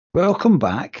Welcome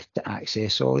back to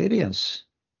Access All Areas.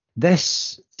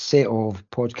 This set of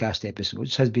podcast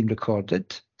episodes has been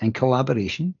recorded in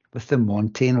collaboration with the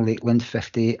Montane Lakeland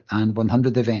 50 and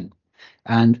 100 event.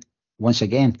 And once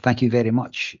again, thank you very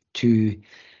much to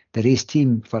the race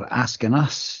team for asking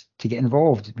us to get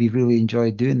involved. We've really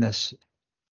enjoyed doing this.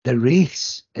 The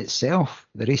race itself,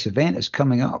 the race event, is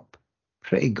coming up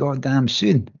pretty goddamn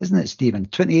soon, isn't it, Stephen?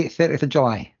 28th, 30th of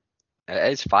July.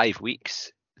 It is 5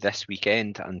 weeks this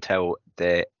weekend until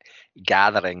the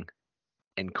gathering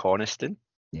in Coniston.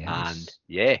 Yes. And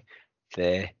yeah,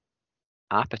 the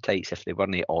appetites, if they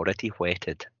weren't already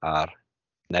whetted, are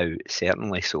now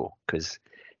certainly so, because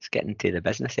it's getting to the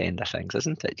business end of things,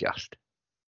 isn't it, just?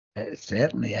 It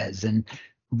certainly is. And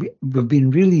we've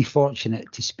been really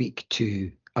fortunate to speak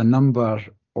to a number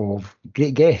of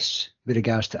great guests with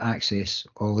regards to Access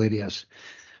All Areas.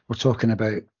 We're talking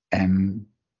about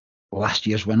last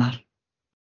year's winner,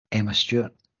 Emma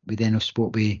Stuart. We then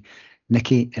spoke with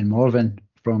Nikki and Morven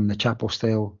from the Chapel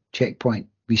Style Checkpoint.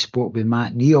 We spoke with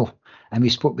Matt Neal and we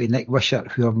spoke with Nick Wishart,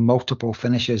 who have multiple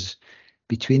finishes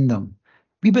between them. A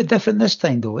wee bit different this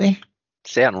time though, eh?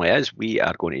 Certainly is. We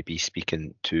are going to be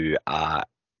speaking to a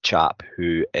chap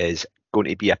who is going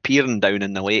to be appearing down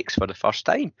in the lakes for the first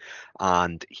time,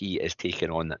 and he is taking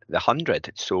on the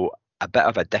 100. So a bit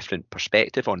of a different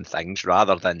perspective on things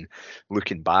rather than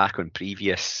looking back on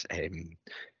previous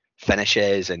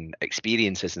finishes and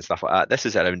experiences and stuff like that. This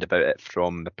is around about it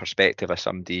from the perspective of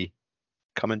somebody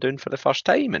coming down for the first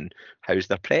time, and how's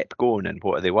their prep going, and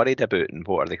what are they worried about, and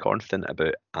what are they confident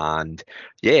about. And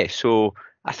yeah, so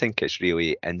I think it's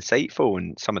really insightful,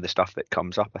 and some of the stuff that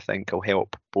comes up I think will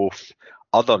help both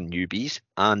other newbies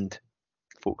and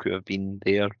folk who have been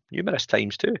there numerous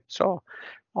times too. So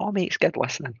all makes good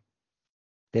listening.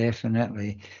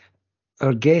 Definitely.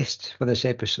 Our guest for this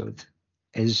episode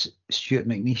is Stuart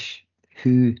McNeish,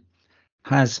 who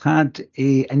has had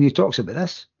and he talks about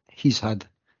this, he's had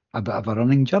a bit of a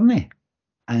running journey,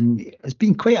 and it's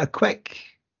been quite a quick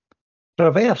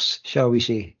traverse, shall we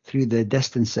say, through the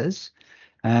distances.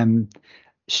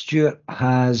 Stuart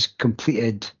has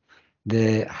completed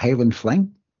the Highland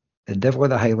Fling, the Devil of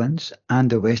the Highlands, and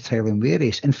the West Highland Way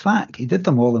Race. In fact, he did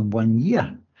them all in 1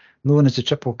 year, known as the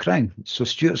Triple Crown. So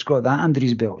Stuart's got that under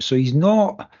his belt. So he's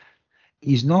not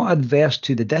adverse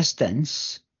to the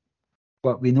distance,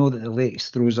 but we know that the Lakes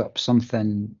throws up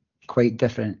something quite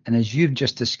different. And as you've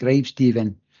just described,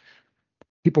 Stephen,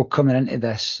 people coming into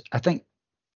this, I think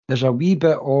there's a wee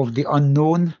bit of the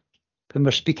unknown when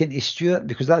we're speaking to Stuart,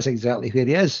 because that's exactly where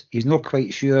he is. He's not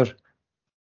quite sure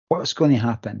what's going to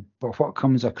happen, but what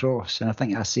comes across, and I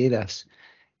think I say this,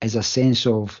 is a sense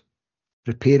of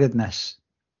preparedness.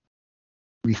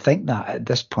 We think that at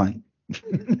this point.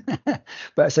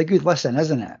 But it's a good listen,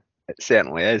 isn't it? It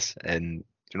certainly is. And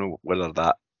you know, whether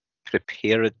that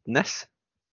preparedness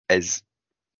is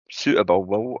suitable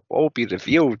will all be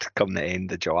revealed come the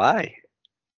end of July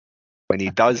when he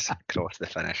does cross the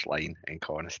finish line in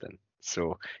Coniston.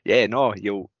 So yeah, no,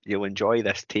 you'll enjoy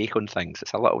this take on things.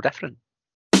 It's a little different.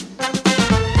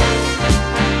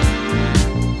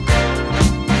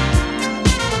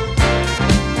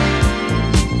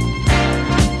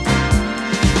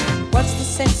 What's the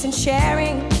sense in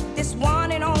sharing this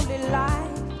one and only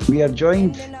life? We are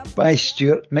joined by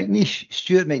Stuart McNeish.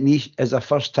 Stuart McNeish is a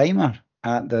first timer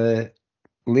at the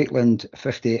Lakeland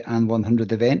 50 and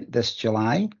 100 event this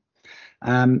July.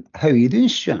 How are you doing,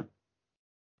 Stuart?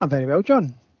 I'm very well,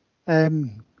 John.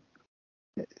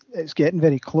 It's getting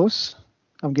very close.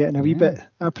 I'm getting a wee bit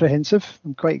apprehensive.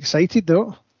 I'm quite excited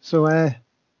though. So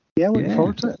looking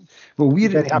forward to it. Well, we're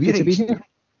very happy to be here.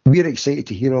 We're excited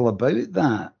to hear all about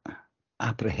that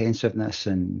apprehensiveness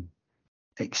and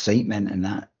excitement and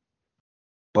that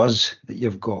buzz that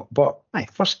you've got. But my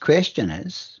first question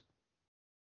is,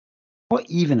 what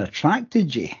even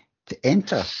attracted you to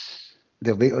enter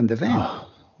the Lakeland event?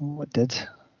 What did?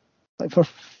 Like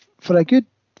for a good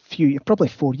few, probably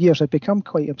 4 years, I'd become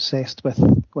quite obsessed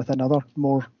with another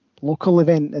more local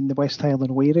event in the West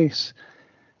Highland Way Race.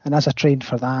 And as I trained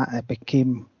for that, I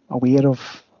became aware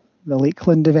of the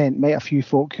Lakeland event, met a few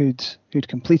folk who'd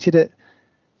completed it.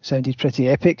 Sounded pretty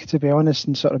epic, to be honest,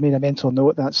 and sort of made a mental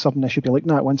note that's something I should be looking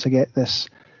at once I get this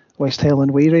West Highland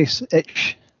Way Race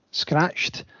itch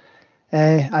scratched.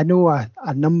 I know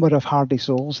a number of hardy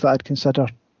souls that I'd consider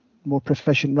more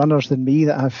proficient runners than me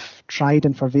that have tried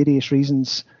and for various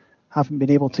reasons haven't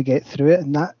been able to get through it,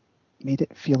 and that made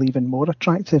it feel even more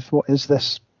attractive. What is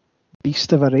this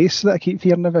beast of a race that I keep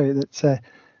hearing about that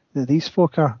these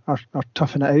folk are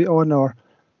toughing it out on, or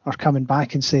are coming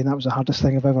back and saying that was the hardest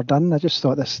thing I've ever done? I just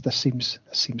thought this seems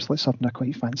like something I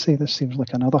quite fancy. This seems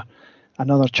like another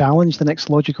another challenge, the next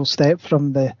logical step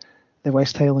from the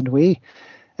West Highland Way.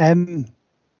 Again,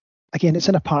 it's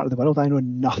in a part of the world I know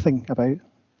nothing about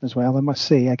as well, I must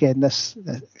say. Again, this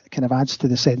kind of adds to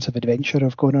the sense of adventure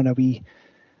of going on a wee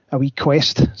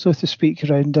quest, so to speak,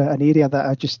 around an area that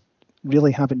I just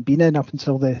really haven't been in up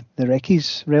until the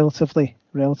recce's relatively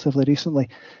recently.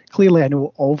 Clearly I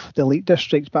know of the Lake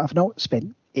District, but I've not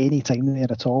spent any time there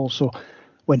at all. So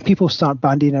when people start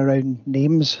bandying around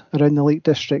names around the Lake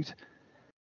District,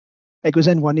 it goes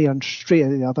in one ear and straight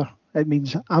out the other. It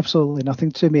means absolutely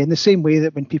nothing to me. In the same way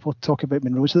that when people talk about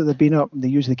Monroes that they've been up and they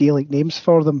use the Gaelic names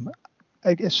for them,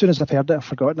 as soon as I've heard it, I've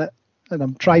forgotten it. And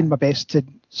I'm trying my best to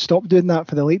stop doing that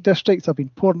for the Lake District. I've been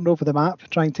poring over the map,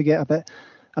 trying to get a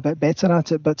bit better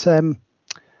at it. But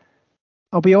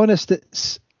I'll be honest,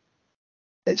 it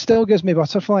still gives me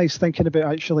butterflies thinking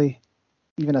about actually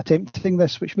even attempting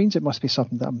this, which means it must be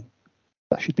something that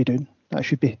I should be doing, that I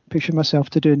should be pushing myself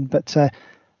to doing. But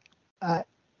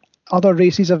other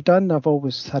races I've done, I've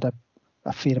always had a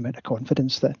fair amount of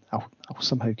confidence that I'll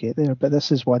somehow get there. But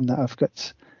this is one that I've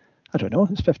got, I don't know,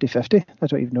 it's 50-50. I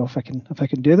don't even know if I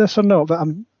can do this or not, but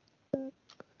I'm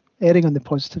erring on the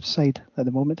positive side at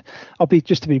the moment.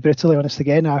 Just to be brutally honest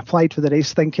again, I applied for the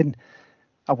race thinking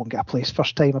I won't get a place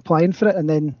first time applying for it, and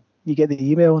then you get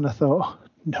the email and I thought, oh,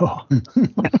 no.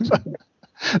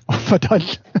 What have I done?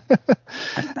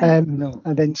 No.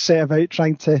 And then set about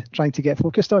trying to get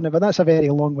focused on it. But that's a very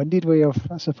long-winded way of,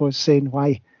 I suppose, saying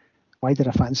why did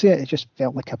I fancy it? It just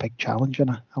felt like a big challenge, and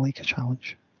I like a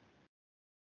challenge.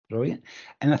 Brilliant.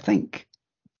 And I think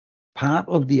part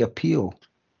of the appeal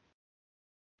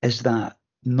is that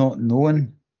not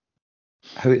knowing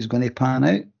how it's going to pan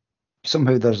out.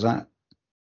 Somehow there's that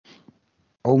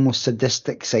almost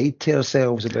sadistic side to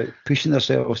ourselves about pushing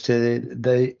ourselves to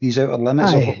these outer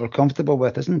limits of what we're comfortable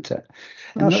with, isn't it?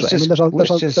 And that's right.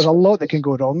 There's a lot that can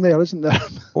go wrong there, isn't there?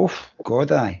 Oh,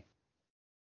 God,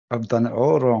 I've done it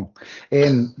all wrong.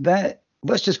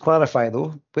 Let's just clarify,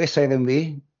 though. West Highland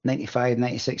Way, 95,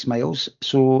 96 miles.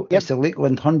 So It's the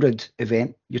Lakeland 100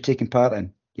 event you're taking part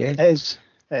in, yeah? It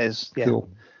is, yeah. Cool.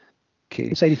 Okay.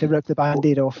 Decided to rip the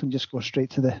band-aid off and just go straight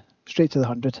to the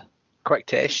 100. Quick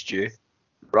test, Stu.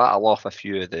 Rattle off a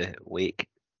few of the lake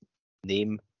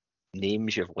names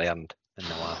you've learned in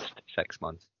the last 6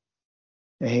 months.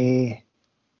 I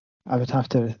would have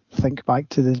to think back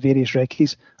to the various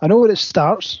recce's. I know where it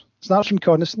starts. It starts from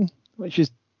Coniston, which is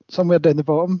somewhere down the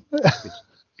bottom.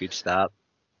 Good start.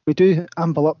 We do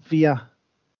amble up we go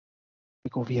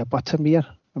via Buttermere,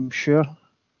 I'm sure.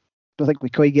 Don't think we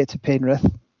quite get to Penrith.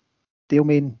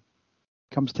 Dalemain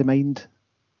comes to mind.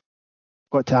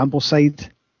 Got to Ambleside.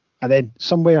 And then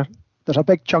somewhere there's a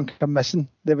big chunk I'm missing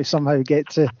that we somehow get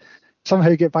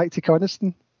back to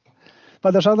Coniston.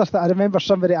 But there's other I remember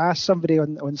somebody asked somebody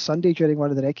on Sunday during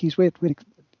one of the recce's, where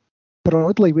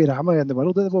am I in the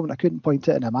world at the moment? I couldn't point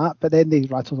it in a map, but then they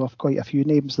rattled off quite a few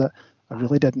names that I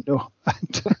really didn't know.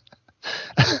 And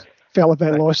felt a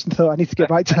bit lost and thought I need to get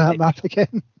back to that map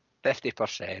again.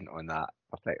 50% on that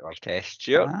particular test,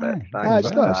 Stuart.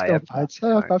 It's not bad. I've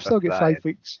still got 5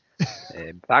 weeks.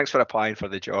 Thanks for applying for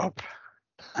the job.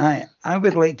 I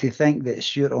would like to think that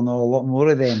Stuart will know a lot more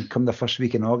of them come the first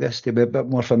week in August. He'll be a bit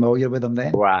more familiar with them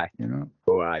then. Why? You know?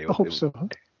 Why? I hope so.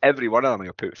 Every one of them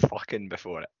will put fucking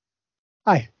before it.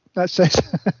 Aye, that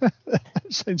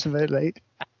sounds about right.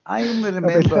 I only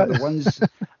remember the ones.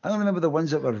 I only remember the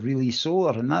ones that were really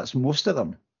solar, and that's most of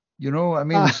them. You know what I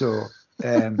mean? So,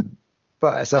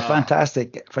 but it's a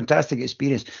fantastic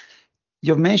experience.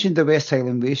 You've mentioned the West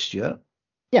Highland Way, Stuart.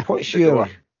 Yeah. What's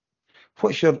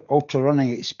your ultra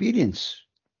running experience?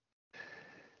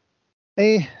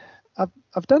 I've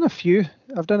done a few.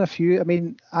 I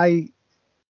mean, I'm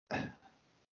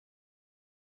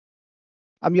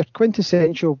your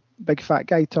quintessential big fat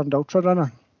guy turned ultra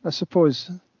runner, I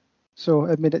suppose. So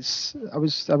I mean, I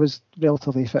was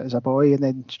relatively fit as a boy, and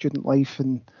then student life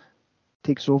and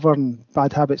takes over, and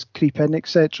bad habits creep in,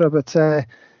 etc. But I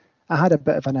had a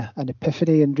bit of an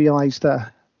epiphany and realised that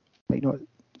I might not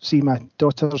see my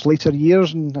daughter's later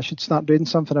years, and I should start doing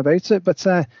something about it. But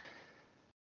I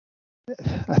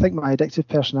think my addictive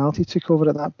personality took over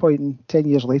at that point, and 10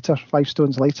 years later, 5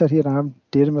 stones later, here I am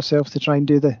daring myself to try and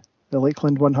do the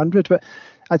Lakeland 100. But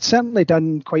I'd certainly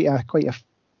done quite a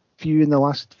few in the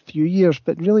last few years,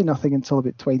 but really nothing until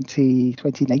about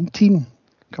 2019.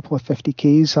 A couple of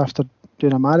 50Ks after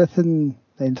doing a marathon,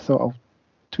 then thought I'll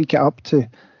tweak it up to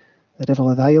the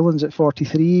Devil of the Islands at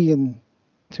 43 and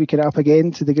tweak it up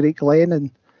again to the Great Glen, and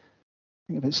I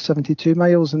think about 72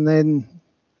 miles, and then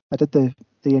I did the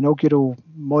inaugural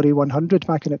Moray 100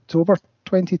 back in October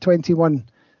 2021,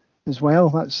 as well.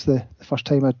 That's the first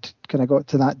time I'd kind of got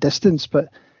to that distance, but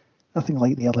nothing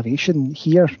like the elevation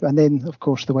here. And then, of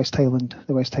course, the West Highland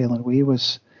Way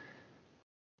was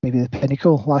maybe the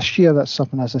pinnacle last year. That's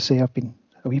something, as I say, I've been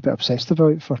a wee bit obsessed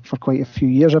about for quite a few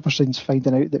years, ever since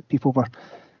finding out that people were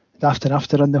daft enough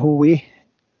to run the whole way,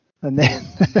 and then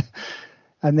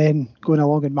and then going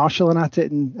along and marshalling at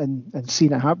it and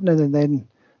seeing it happening, and then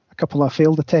a couple of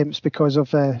failed attempts because of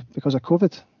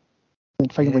COVID,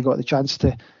 and finally got the chance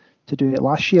to do it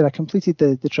last year. I completed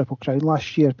the Triple Crown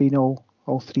last year, being all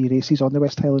 3 races on the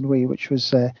West Highland Way, which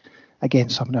was again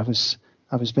something I was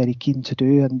very keen to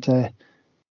do, and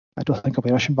I don't think I'll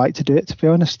be rushing back to do it, to be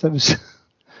honest. It was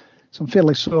some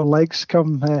fairly sore legs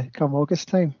come August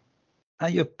time.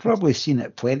 You've probably seen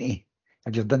it plenty.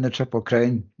 If you've done the Triple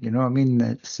Crown, you know what I mean?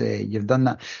 It's you've done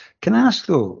that. Can I ask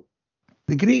though,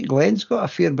 the Great Glen's got a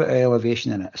fair bit of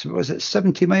elevation in it. So was it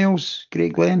 70 miles,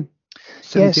 Great Glen?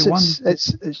 71?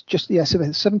 Yes, it's just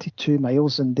it's 72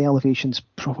 miles, and the elevation's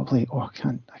probably I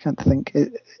can't think.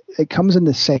 It comes in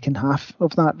the second half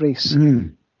of that race.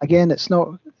 Mm. Again, it's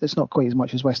not quite as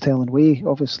much as West Highland Way,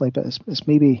 obviously, but it's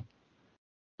maybe,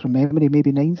 from memory,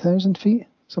 maybe 9,000 feet,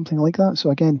 something like that.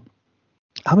 So again,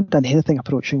 I haven't done anything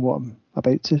approaching what I'm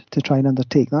about to try and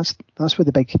undertake. That's where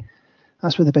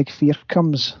the big fear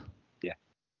comes. Yeah.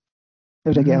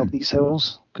 How do I get up these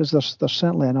hills? Because there's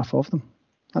certainly enough of them.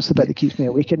 That's the bit that keeps me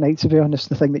awake at night, to be honest.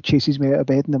 The thing that chases me out of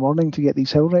bed in the morning to get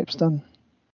these hill reps done.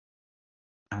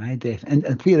 Aye, definitely.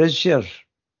 And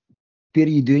where are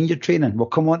you doing your training? We'll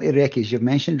come on to recce's. You've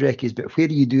mentioned recce's, but where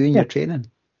are you doing your training?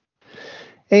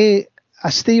 I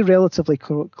stay relatively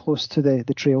close to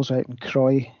the trails out in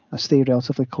Croy. I stay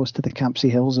relatively close to the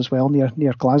Campsie Hills as well,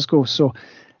 near Glasgow. So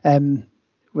when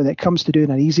it comes to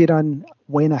doing an easy run,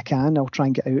 when I can, I'll try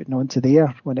and get out and onto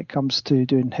there. When it comes to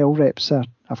doing hill reps,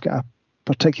 I've got a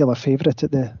particular favourite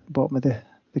at the bottom of the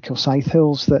Kilsyth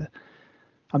Hills that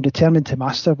I'm determined to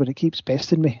master, but it keeps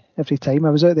besting me every time.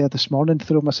 I was out there this morning,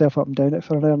 throwing myself up and down it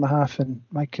for an hour and a half, and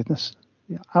my goodness,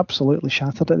 absolutely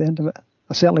shattered at the end of it.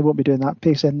 I certainly won't be doing that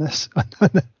pace in this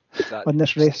on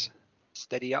this race.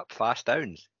 Steady up, fast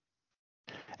downs.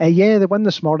 The one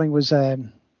this morning was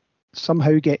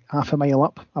somehow get half a mile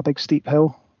up a big steep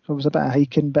hill. So it was a bit of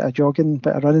hiking, bit of jogging,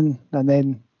 bit of running, and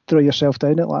then throw yourself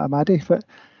down it like a maddie. But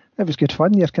it was good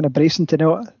fun. You're kind of bracing to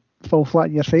not fall flat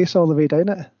in your face all the way down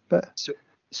it. But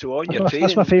so on your training,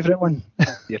 that's my favourite one.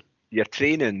 your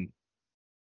training,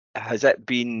 has it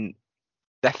been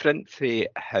different for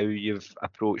how you've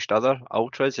approached other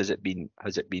ultras? Has it been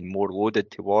more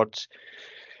loaded towards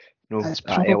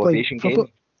elevation gain?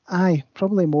 Aye,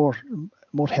 probably more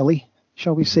hilly,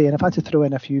 shall we say. And I've had to throw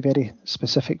in a few very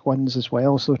specific ones as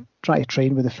well. So try to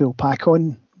train with a full pack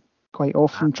on quite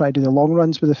often. Try to do the long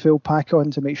runs with a full pack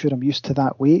on to make sure I'm used to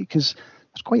that weight, because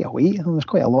there's quite a weight and there's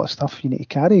quite a lot of stuff you need to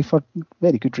carry for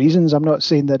very good reasons. I'm not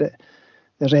saying that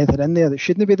there's anything in there that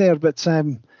shouldn't be there, but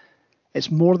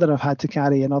it's more than I've had to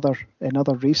carry in other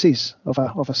races of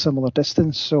a similar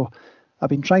distance. So I've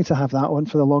been trying to have that on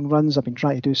for the long runs. I've been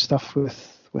trying to do stuff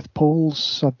with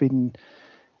poles. I've been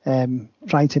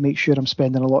trying to make sure I'm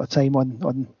spending a lot of time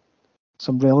on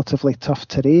some relatively tough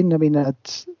terrain. I mean,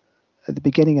 at the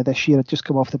beginning of this year, I'd just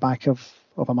come off the back of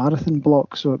a marathon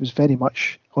block, so it was very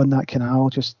much on that canal,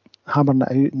 just hammering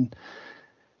it out, and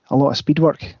a lot of speed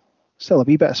work. Still a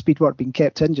wee bit of speed work being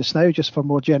kept in just now, just for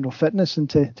more general fitness and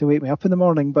to wake me up in the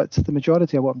morning. But the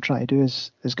majority of what I'm trying to do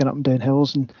is going up and down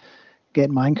hills and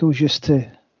getting my ankles used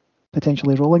to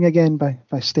potentially rolling again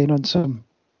by staying on some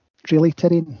traily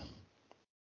terrain.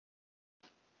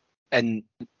 And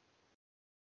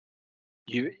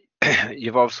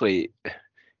you've obviously,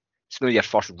 it's not your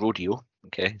first rodeo,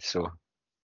 okay? So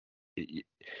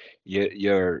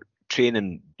your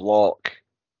training block,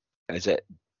 is it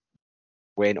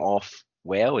went off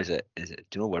well? Is it? Do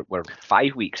you know, we're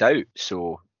 5 weeks out,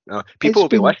 so people will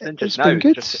be listening just now.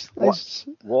 Just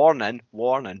warning.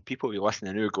 People will be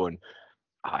listening now going,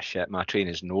 shit, my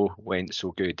training's went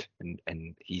so good,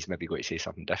 and he's maybe going to say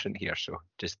something different here. So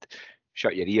just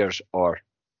shut your ears, or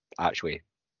actually,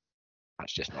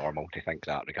 that's just normal to think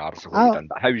that regardless of what you've done.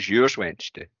 But how's yours went,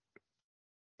 Stu?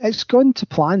 It's gone to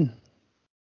plan.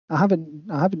 I haven't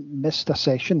missed a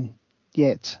session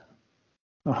yet.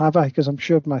 Or have I? Because I'm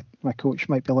sure my coach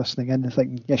might be listening in and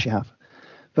thinking, yes, you have.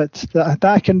 But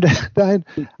that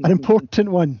an important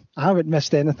one. I haven't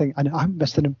missed anything, and I haven't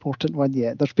missed an important one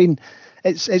yet.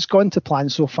 It's gone to plan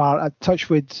so far. I touch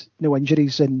wood, no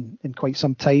injuries in quite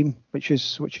some time, which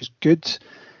is good.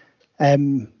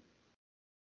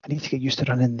 I need to get used to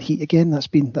running in the heat again. That's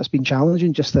been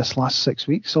challenging just this last 6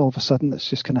 weeks. All of a sudden, it's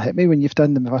just kind of hit me when you've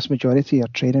done the vast majority of your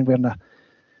training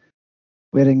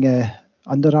wearing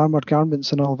Under Armour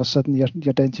garments, and all of a sudden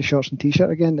you're down to shorts and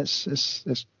t-shirt again. It's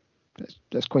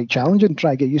quite challenging.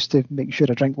 Try to get used to making sure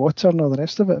I drink water and all the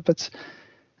rest of it. But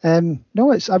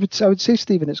no, I would say,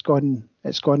 Stephen, it's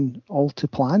gone all to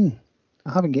plan.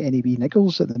 I haven't got any wee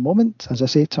niggles at the moment, as I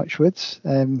say, touch wood.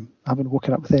 I haven't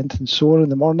woken up with anything sore in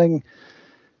the morning,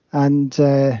 and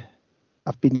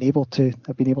I've been able to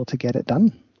get it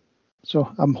done. So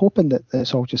I'm hoping that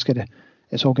it's all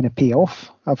gonna pay off.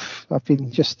 I've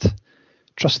been just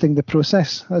trusting the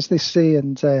process, as they say,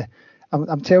 and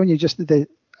I'm telling you, just there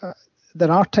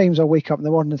are times I wake up in the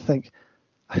morning and think,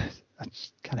 I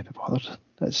just can't be bothered.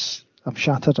 I'm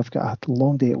shattered. I've got a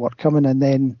long day at work coming, and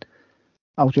then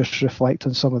I'll just reflect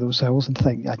on some of those hills and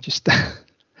think,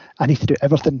 I need to do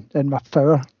everything in my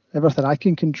power, everything I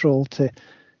can control to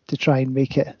try and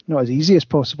make it not as easy as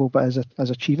possible, but as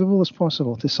achievable as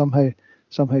possible, to somehow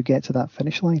get to that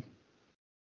finish line.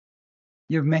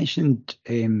 You've mentioned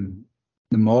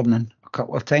the morning a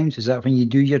couple of times. Is that when you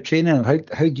do your training, or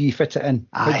how do you fit it in?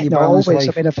 How do you balance always.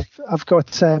 life? I mean, I've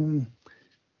got a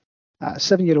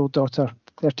 7-year-old daughter,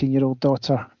 13-year-old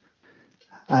daughter.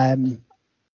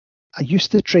 I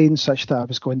used to train such that I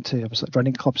was at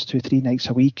running clubs 2-3 nights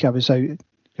a week. I was going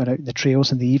out the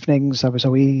trails in the evenings. I was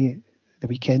away the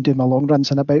weekend doing my long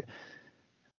runs, and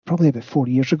probably about 4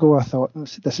 years ago, I thought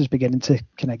this is beginning to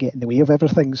kind of get in the way of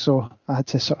everything. So I had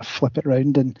to sort of flip it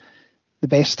round, and the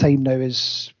best time now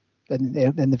is in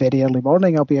the very early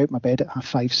morning. I'll be out my bed at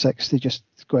 5, 6 to just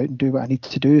go out and do what I need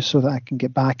to do, so that I can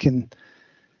get back and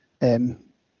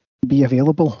be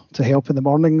available to help in the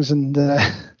mornings, and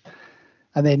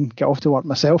then get off to work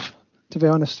myself, to be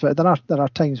honest. But there are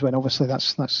times when obviously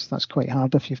that's quite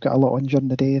hard if you've got a lot on during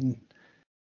the day and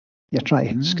you're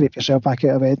trying to scrape yourself back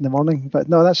out of bed in the morning. But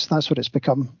no, that's what it's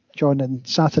become, John. And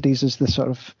Saturdays is the sort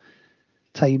of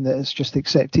time that it's just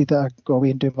accepted that I go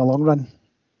away and do my long run.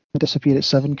 I disappear at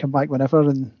 7, come back whenever,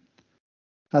 and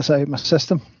that's out of my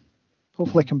system.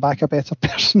 Hopefully come back a better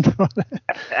person.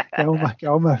 get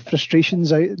all my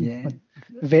frustrations out and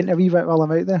vent a wee bit while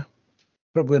I'm out there.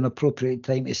 Probably an appropriate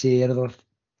time to say another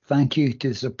thank you to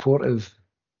the supportive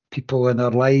people in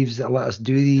our lives that let us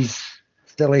do these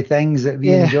silly things that we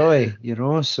enjoy,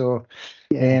 So,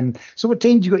 so what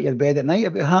time do you go to your bed at night?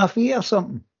 About 8:30 or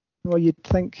something? Well, you'd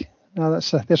think. No,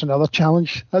 there's another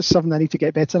challenge. That's something I need to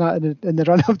get better at in the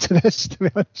run up to this, to be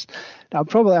honest.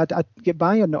 I'd get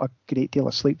by on not a great deal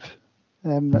of sleep.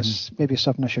 That's maybe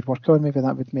something I should work on. Maybe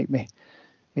that would make me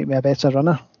a better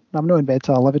runner. I'm not in bed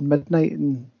till 11 midnight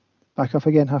and back up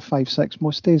again 5, 6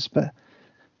 most days, but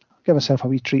I'll give myself a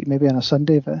wee treat maybe on a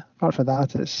Sunday. But apart from that,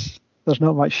 there's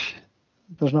not much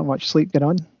sleep going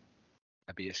on.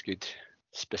 Maybe it's good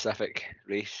specific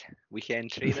race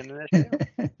weekend training in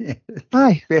this.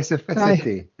 Aye,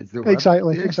 specificity. Aye.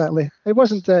 Exactly. It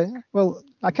wasn't. Well,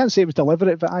 I can't say it was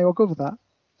deliberate, but I'll go with that.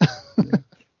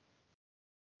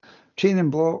 Training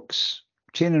blocks,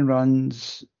 training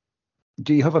runs.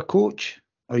 Do you have a coach,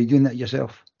 or are you doing that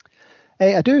yourself?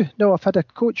 I do. No, I've had a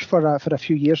coach for a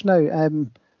few years now.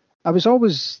 I was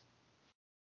always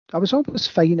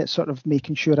fine at sort of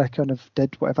making sure I kind of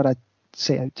did whatever I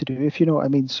set out to do, if you know what I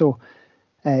mean. So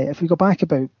if we go back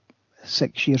about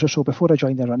 6 years or so before I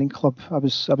joined the running club, I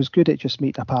was good at just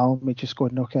meeting a pal and we'd just go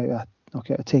and knock out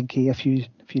a 10k a few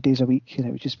days a week, and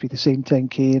it would just be the same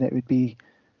 10k, and it would be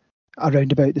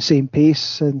around about the same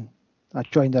pace. And I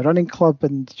joined the running club,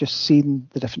 and just seeing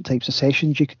the different types of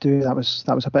sessions you could do, that was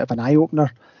a bit of an eye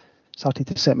opener. Started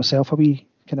to set myself a wee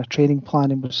kind of training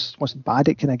plan, and wasn't bad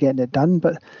at kind of getting it done.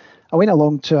 But I went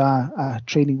along to a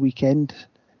training weekend,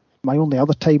 my only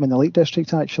other time in the Lake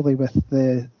District actually, with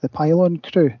the pylon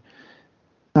crew,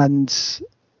 and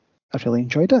I really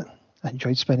enjoyed it. I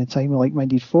enjoyed spending time with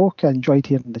like-minded folk. I enjoyed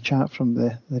hearing the chat from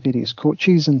the various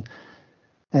coaches, and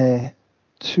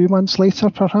 2 months later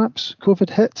perhaps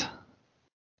COVID hit,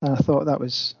 and I thought that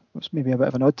was maybe a bit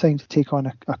of an odd time to take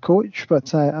on a coach,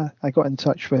 but I got in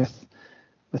touch with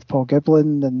Paul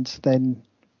Giblin, and then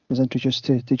was introduced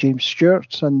to James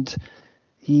Stuart, and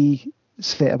he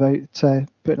set about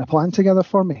putting a plan together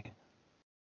for me,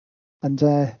 and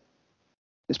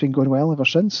it's been going well ever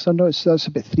since. I know it's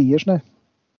about 3 years now,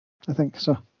 I think,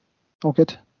 so all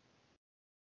good.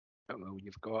 Well,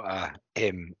 you've got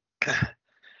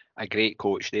a great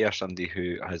coach there, somebody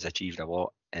who has achieved a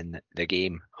lot in the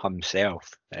game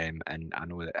himself, and I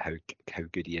know that how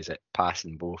good he is at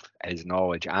passing both his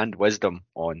knowledge and wisdom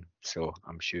on. So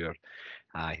I'm sure,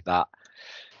 that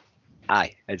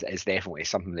is definitely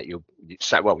something that you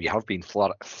have been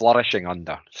flourishing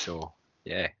under. So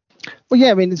yeah. Well,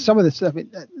 yeah, I mean, some of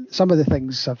the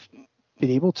things I've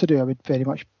been able to do, I would very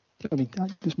much I mean,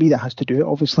 it's me that has to do it,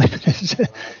 obviously. But it's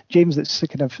James that's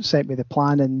kind of sent me the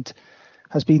plan and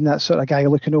has been that sort of guy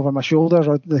looking over my shoulder,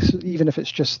 or even if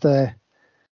it's just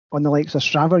on the likes of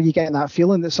Straver, you get that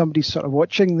feeling that somebody's sort of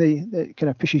watching. It kind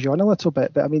of pushes you on a little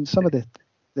bit. But I mean, some of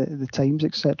the times,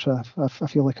 etc., I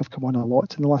feel like I've come on a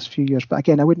lot in the last few years. But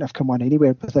again, I wouldn't have come on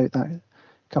anywhere without that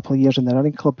couple of years in the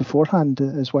running club beforehand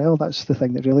as well. That's the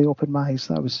thing that really opened my eyes.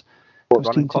 That was What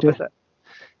running club is it?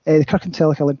 The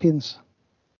Kirkintilloch Olympians.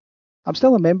 I'm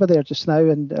still a member there just now,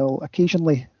 and I'll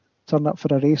occasionally turn up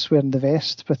for a race wearing the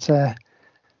vest. But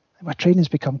my training's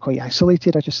become quite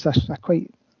isolated. I quite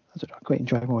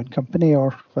enjoy my own company,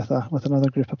 or with another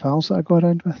group of pals that I go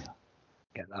around with.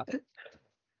 Get that.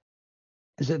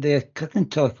 Is it the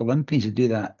Kirkintilloch Olympians who do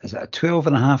that? Is it a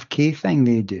 12.5k thing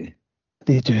they do?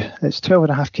 They do. It's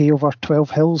 12.5k over 12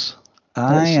 hills.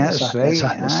 Aye, that's right.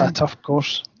 It's a tough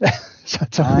course. It's a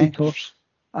tough course.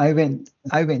 I went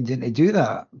in to do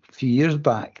that a few years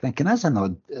back, thinking that's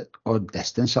an odd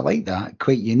distance. I like that.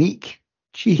 Quite unique.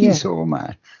 Jeez, oh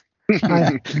man.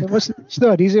 It's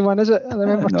not an easy one, is it? I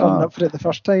remember turning up for it the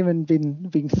first time and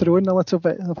being thrown a little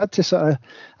bit. I've had to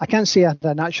I can't say I had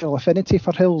a natural affinity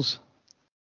for hills.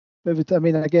 I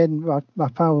mean, again, my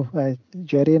pal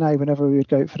Jerry and I, whenever we would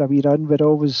go out for a wee run, we'd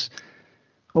always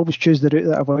choose the route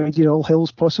that avoided all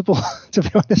hills possible, to be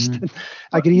honest. And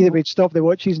I agree that we'd stop the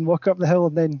watches and walk up the hill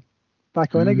and then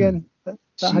back on again. That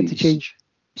had to change.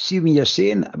 See, when you're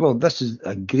saying, well, this is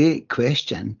a great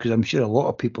question, because I'm sure a lot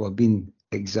of people have been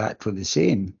exactly the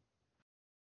same.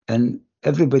 And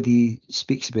everybody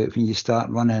speaks about when you start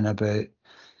running about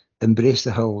embrace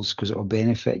the hills because it will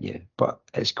benefit you. But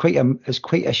it's quite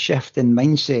a shift in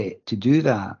mindset to do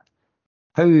that.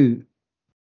 How,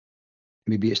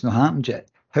 maybe it's not happened yet,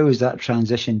 how has that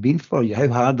transition been for you? How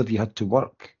hard have you had to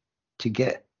work to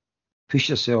push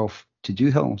yourself to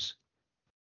do hills?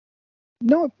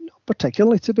 Not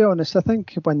particularly, to be honest. I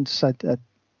think once I'd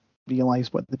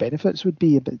realised what the benefits would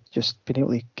be about just being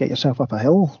able to get yourself up a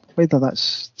hill, whether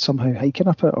that's somehow hiking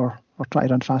up it or trying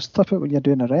to run fast up it when you're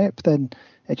doing a rep, then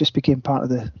it just became part of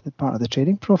the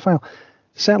training profile.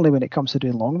 Certainly when it comes to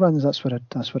doing long runs, that's what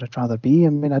I'd rather be. I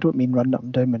mean, I don't mean running up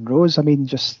and down Monroe's. I mean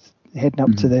just heading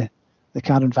up to the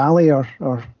Carron Valley or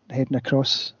heading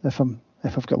across if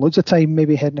I've got loads of time,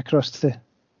 maybe heading across to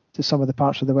some of the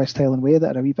parts of the West Highland Way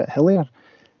that are a wee bit hillier.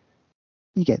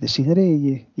 You get the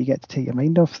scenery, you get to take your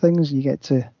mind off things, you get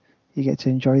to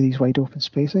enjoy these wide open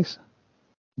spaces.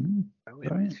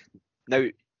 Right. Now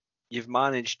you've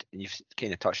managed, and you've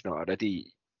kind of touched on it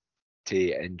already,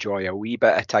 to enjoy a wee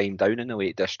bit of time down in the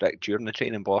Lake District during the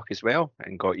training block as well,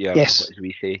 and got your, as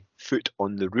we say, foot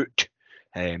on the route.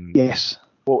 Yes.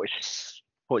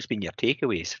 What's been your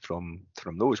takeaways from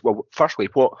those? Well, firstly,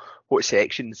 what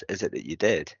sections is it that you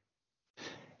did?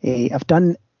 I've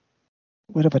done.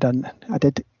 Where have I done? I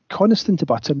did Coniston to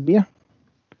Buttermere,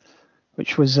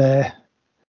 which was. I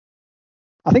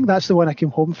think that's the one I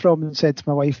came home from and said to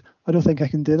my wife, "I don't think I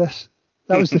can do this."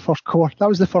 That was the first quarter. That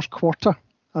was the first quarter,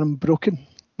 and I'm broken.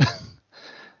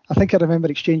 I think I remember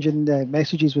exchanging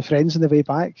messages with friends on the way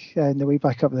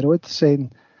back up the road,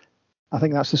 saying, "I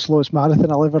think that's the slowest marathon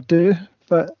I'll ever do."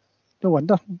 But no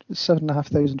wonder, it's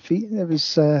 7,500 feet. It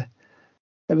was a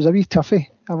wee toughie,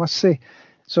 I must say.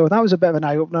 So that was a bit of an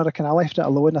eye opener. I kind of left it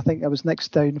alone. I think I was next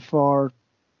down for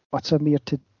Buttermere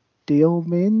to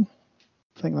Dalemain.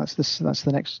 I think that's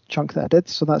the next chunk that I did.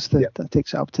 So that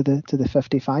takes it up to the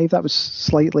 55. That was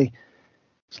slightly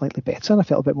better. I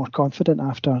felt a bit more confident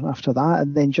after that.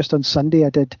 And then just on Sunday I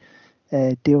did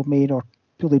Dalemain, or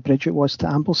Pulley Bridge it was, to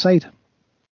Ambleside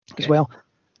as well.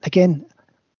 Again,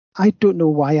 I don't know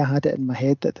why I had it in my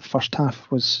head that the first half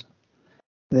was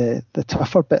the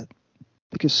tougher bit,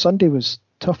 because Sunday was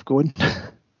tough going.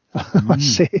 I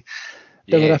must say.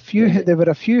 There were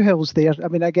a few hills there. I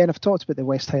mean, again, I've talked about the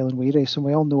West Highland Way race, and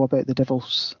we all know about the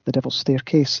Devil's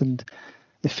Staircase and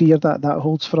the fear that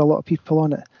holds for a lot of people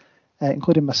on it,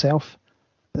 including myself.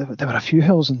 There were a few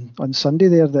hills on Sunday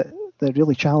there that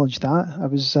really challenged that. I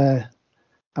was a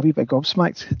wee bit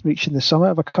gobsmacked reaching the summit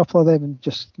of a couple of them and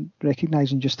just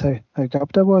recognising just how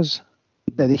gubbed I was.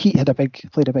 Now, the heat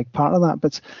played a big part of that,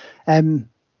 but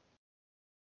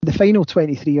the final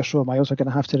 23 or so miles are going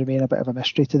to have to remain a bit of a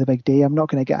mystery to the big day. I'm not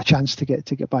going to get a chance to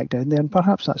get back down there, and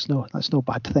perhaps that's no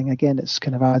bad thing. Again, it's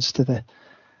kind of adds to the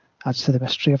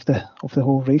mystery of the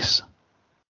whole race.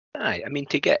 Aye, I mean,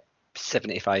 to get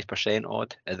 75%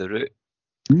 odd of the route,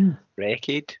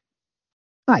 record.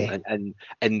 Aye,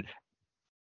 and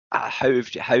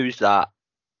how's that,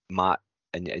 Matt?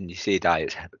 And you say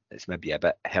that it's maybe a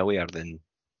bit hillier than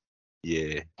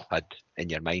you had in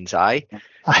your mind's eye.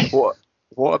 Aye.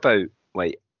 What about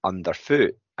like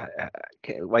underfoot?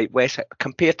 like West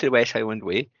compared to the West Highland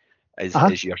Way,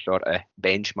 is your sort of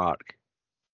benchmark?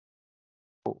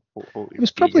 It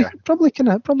was probably kind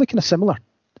of similar,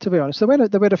 to be honest. There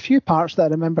were a few parts that I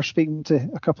remember speaking to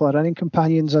a couple of running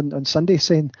companions on Sunday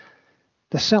saying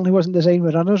this certainly wasn't designed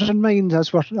with runners in mind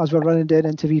as we're running down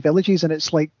into wee villages, and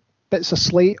it's like bits of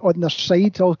slate on their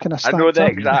side all kind of stacked up. I know the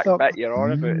exact bit you're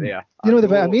on about there. You know the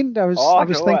bit I mean? I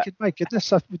was thinking, my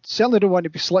goodness, I certainly don't want to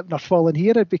be slipping or falling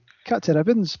here. I'd be cut to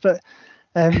ribbons. But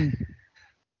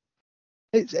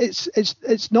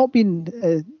it's not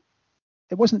been.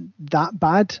 It wasn't that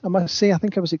bad, I must say. I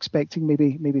think I was expecting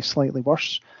maybe slightly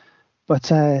worse.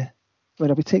 But I'll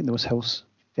be taking those hills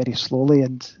very slowly,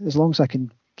 and as long as I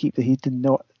can keep the heat and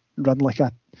not run like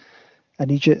an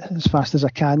idiot as fast as I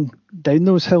can down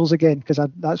those hills again, because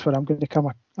that's where I'm going to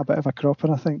become a bit of a cropper,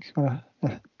 I think.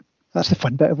 That's the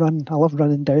fun bit of running. I love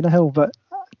running down a hill, but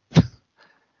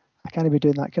I can't be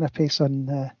doing that kind of pace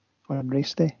on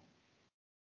race day.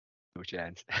 No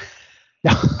chance.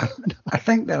 I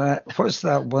think that what's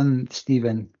that one,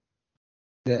 Stephen,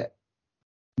 that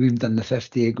we've done the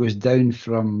 50, it goes down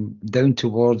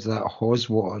towards that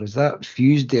Haweswater. Is that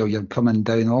Fusedale you're coming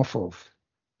down off of?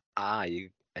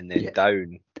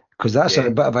 Down. Because that's a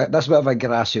bit of a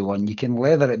grassy one. You can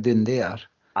leather it down there.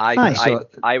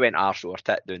 I went arse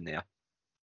it down there.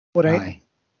 All right.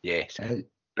 Yes.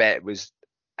 But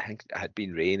I think it had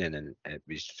been raining and it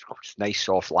was nice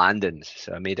soft landings,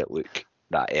 so I made it look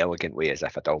that elegant way as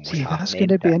if I'd almost that's going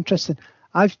to be interesting.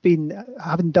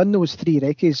 Having done those 3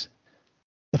 recces,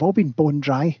 they've all been bone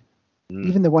dry.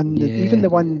 Even the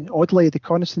one oddly, the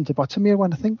Coniston to Buttermere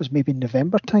one, I think was maybe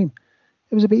November time.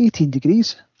 It was about 18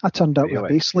 degrees. I turned up with a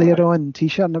base layer on,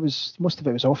 t-shirt, and most of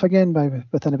it was off again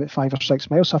within about 5 or 6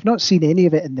 miles. So I've not seen any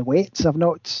of it in the wets. I've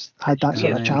not had that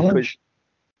sort of challenge.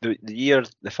 The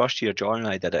first year John and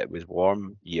I did it was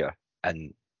warm year,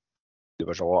 and there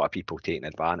was a lot of people taking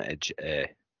advantage,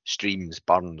 streams,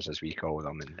 burns as we call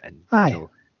them, and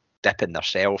dipping their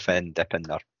self in, dipping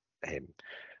their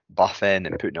buff in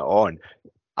and putting it on.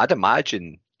 I'd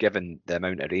imagine, given the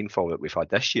amount of rainfall that we've had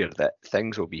this year, that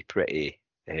things will be pretty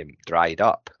dried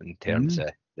up in terms of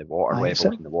the water levels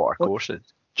and the water courses.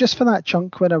 Just for that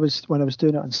chunk when I was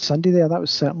doing it on Sunday there, that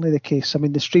was certainly the case. I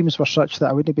mean, the streams were such that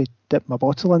I wouldn't be dipping my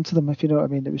bottle into them, if you know what I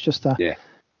mean. It was just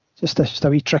a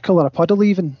wee trickle or a puddle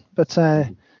even. But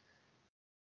I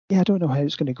don't know how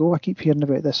it's going to go. I keep hearing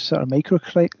about this sort of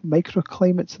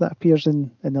microclimate that appears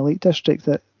in the Lake District,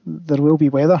 that there will be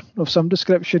weather of some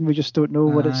description. We just don't know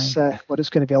what it's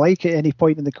going to be like at any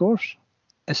point in the course.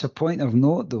 It's a point of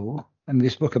note, though, and we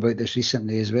spoke about this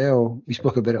recently as well. We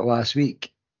spoke about it last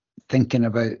week, thinking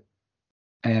about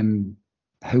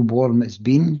how warm it's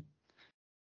been,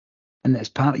 and it's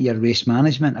part of your race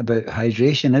management about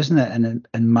hydration, isn't it?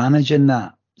 And managing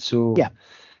that. So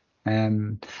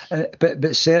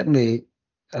but certainly,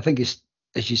 I think it's,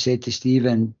 as you said to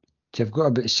Stephen, to have got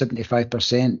about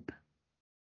 75%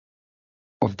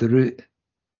 of the route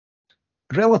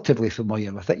relatively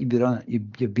familiar with it,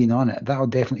 you've been on it. That'll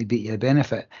definitely be to your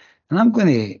benefit. And I'm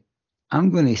going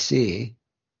to say,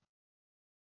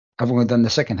 I've only done the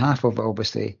second half of it,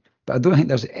 obviously, but I don't think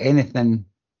there's anything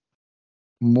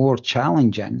more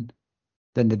challenging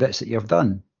than the bits that you've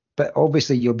done. But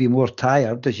obviously, you'll be more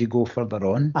tired as you go further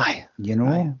on.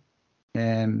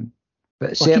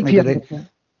 But certainly,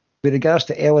 with regards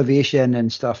to elevation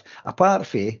and stuff, apart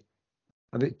from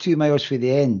about 2 miles for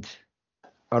the end,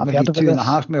 or maybe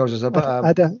 2.5 miles, is a bit. I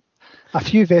had a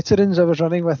few veterans I was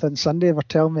running with on Sunday were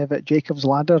telling me about Jacob's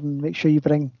Ladder, and make sure you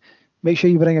bring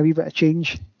a wee bit of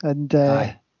change. And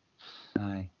they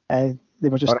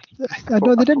were just, I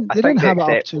know they didn't have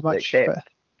it up too much. But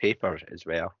paper as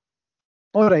well.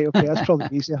 All right, okay, that's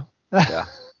probably easier.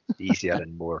 Easier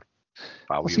and more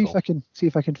valuable. I'll see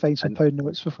if I can find some pound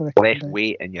notes before I come less down.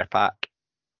 weight in your pack.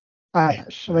 That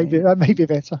might be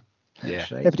better. Yeah,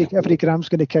 right. Every gram's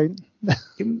going to count.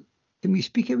 Can we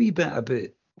speak a wee bit about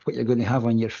what you're going to have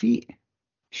on your feet?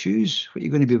 Shoes, what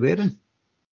you're going to be wearing?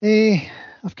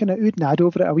 I've kind of oohed and ahed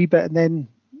over it a wee bit, and then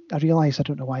I realised, I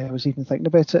don't know why I was even thinking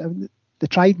about it. The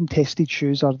tried and tested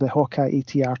shoes are the Hoka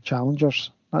ATR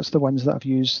Challengers. That's the ones that I've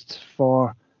used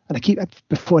for, and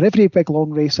before every big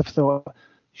long race, I've thought,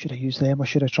 should I use them or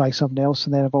should I try something else?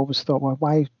 And then I've always thought, well,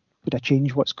 why would I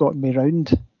change what's gotten me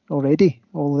round already?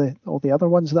 All the other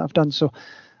ones that I've done. So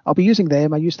I'll be using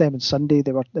them. I used them on Sunday.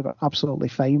 They were absolutely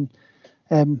fine.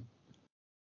 I'm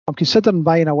considering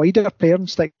buying a wider pair and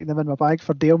sticking them in my bag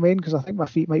for Dale Main, because I think my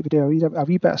feet might be doing a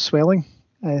wee bit of swelling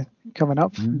coming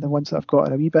up. The ones that I've got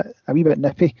are a wee bit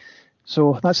nippy.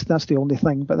 So that's the only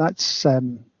thing. But that's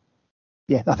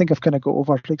yeah, I think I've kind of got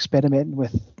over experimenting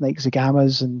with like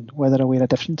Zagamas and whether I wear a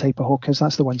different type of hawkers.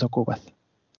 That's the ones I'll go with.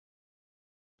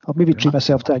 I'll maybe treat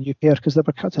myself to a new pair because they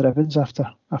were cut to ribbons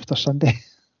after Sunday.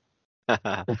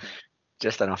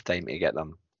 Just enough time to get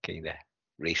them kind of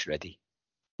race ready.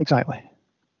 Exactly.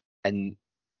 And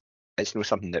it's not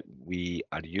something that we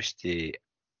are used to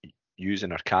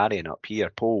using or carrying up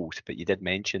here, poles, but you did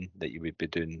mention that you've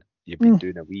been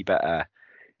doing a wee bit of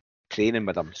training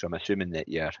with them, so I'm assuming that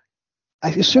you're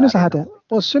As soon as I had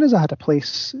a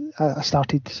place, I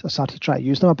started trying to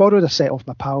use them. I borrowed a set off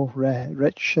my pal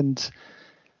Rich, and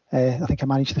I think I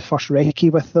managed the first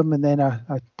recce with them, and then I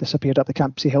disappeared up the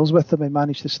Campsie Hills with them and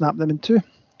managed to snap them in two,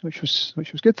 which was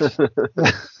good.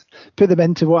 Put them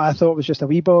into what I thought was just a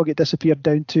wee bog. It disappeared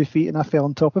down 2 feet, and I fell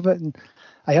on top of it, and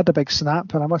I had a big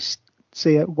snap. And I must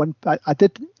say, I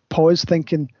did pause,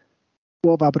 thinking,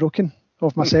 "What have I broken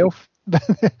of myself?"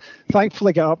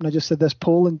 Thankfully, got up and I just did this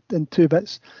pole in 2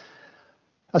 bits.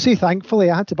 I say thankfully,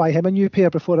 I had to buy him a new pair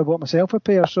before I bought myself a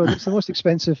pair. So it's the most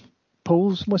expensive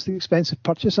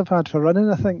purchase I've had for running,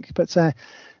 I think. But the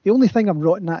only thing I'm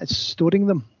rotten at is storing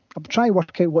them. I'm trying to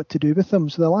work out what to do with them.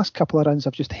 So the last couple of runs,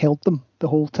 I've just held them the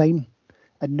whole time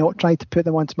and not tried to put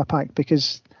them onto my pack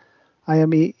because I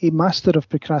am a master of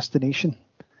procrastination.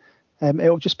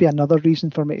 It'll just be another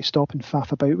reason for me to stop and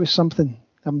faff about with something.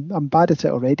 I'm bad at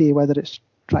it already, whether it's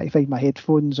trying to find my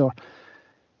headphones or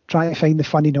trying to find the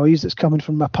funny noise that's coming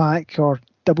from my pack or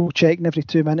double checking every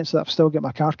 2 minutes that I've still got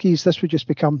my car keys. This would just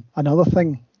become another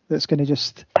thing that's going to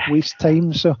just waste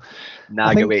time. So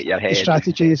nag away at your head.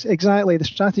 The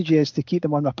strategy is to keep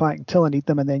them on my pack until I need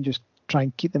them and then just try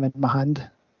and keep them in my hand.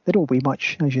 They don't weigh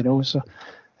much, as you know, so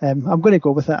I'm going to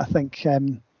go with it. I think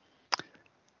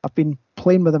I've been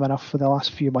playing with them enough for the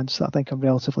last few months that I think I'm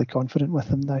relatively confident with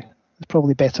them now. It's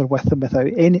probably better with them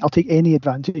without any. I'll take any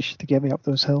advantage to get me up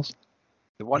those hills.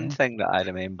 The one thing that I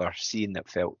remember seeing that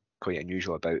felt quite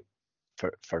unusual about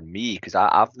for me, because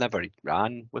I've never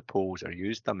ran with poles or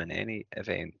used them in any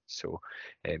event, so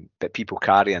but people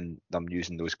carrying them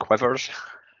using those quivers,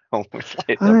 almost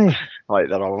like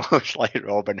they're almost like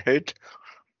Robin Hood.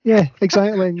 Yeah,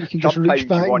 exactly. And you can just reach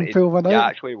back and pull one out. You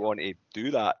actually want to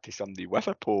do that to somebody with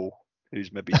a pole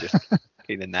who's maybe just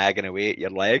kind of nagging away at your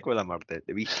leg with them, or the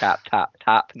wee tap tap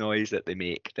tap noise that they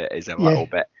make that is a little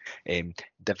bit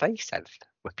divisive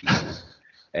with people.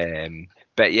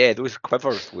 But yeah, those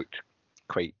quivers looked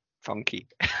quite funky.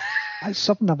 It's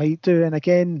something I might do, and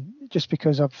again, just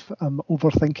because I'm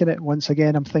overthinking it, once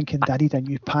again, I'm thinking I need a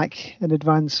new pack in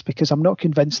advance because I'm not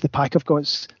convinced the pack I've got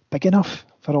is big enough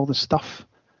for all the stuff.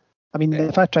 I mean,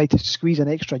 if I tried to squeeze an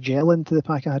extra gel into the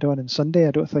pack I had on Sunday,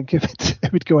 I don't think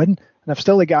it would go in. And I've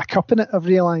still got a cup in it, I've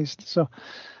realised. So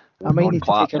I might need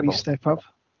to take a wee step up.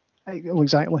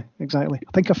 Exactly.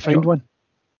 I think I've found one.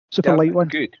 Super light one.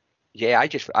 Good. Yeah,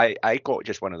 I got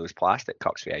just one of those plastic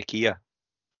cups for IKEA.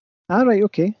 Ah, right,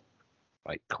 okay.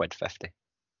 Like £1.50.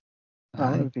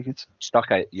 That would be good.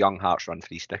 Stuck a Young Hearts Run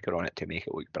Free sticker on it to make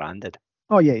it look branded.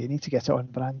 Oh yeah, you need to get it on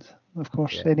brand, of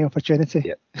course. Any opportunity.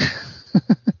 Yep.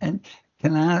 And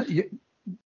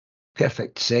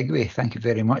perfect segue. Thank you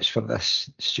very much for this,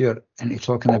 Stuart. And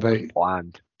talking about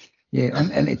planned. Yeah,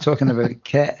 and talking about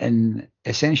kit and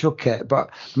essential kit.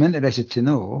 But I'm interested to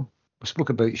know. We spoke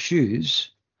about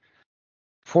shoes.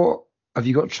 What have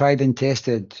you got tried and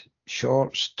tested?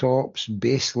 Shorts, tops,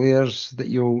 base layers that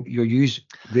you'll use.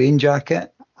 Rain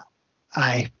jacket.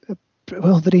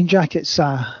 Well, the rain jacket's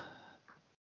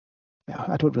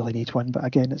I don't really need one, but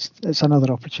again, it's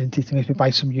another opportunity to maybe buy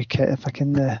some new kit if I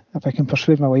can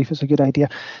persuade my wife it's a good idea.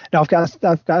 Now I've got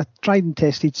a tried and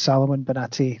tested Salomon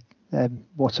Bonatti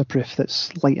waterproof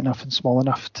that's light enough and small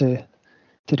enough to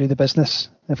do the business.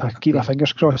 If I keep my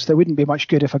fingers crossed, it wouldn't be much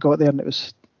good if I got there and it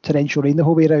was torrential rain the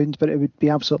whole way around, but it would be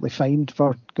absolutely fine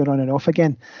for going on and off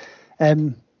again.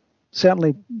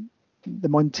 Certainly, the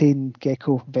Montane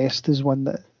Gecko vest is one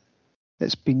that.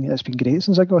 It's been great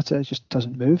since I got it. It just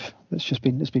doesn't move. It's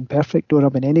been perfect. No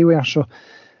rubbing anywhere. So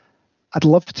I'd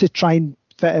love to try and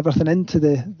fit everything into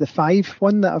the 5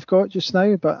 one that I've got just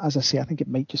now. But as I say, I think it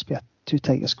might just be too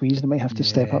tight a squeeze, and I might have to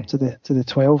step up to the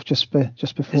 12 just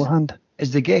beforehand.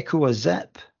 Is the Gecko a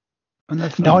zip?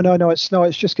 No, it's not.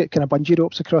 It's just got kind of bungee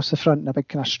ropes across the front and a big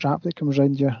kind of strap that comes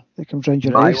round your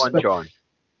My waist. one, John.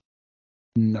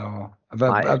 No,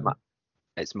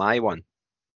 it's my one.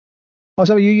 Oh, is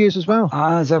that what you use as well?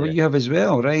 Is that what you have as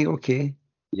well? Right, okay.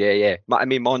 Yeah. I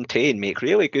mean, Montane make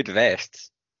really good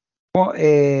vests. What?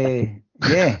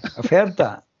 Yeah, I've heard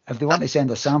that. If they want to send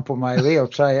a sample my way, I'll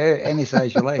try it out any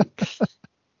size you like.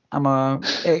 I'm a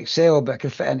XL, but I can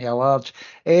fit into a large.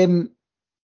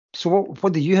 So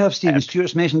what do you have, Stephen?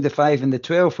 Stuart's mentioned the 5 and the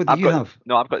 12. What do you have?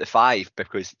 No, I've got the 5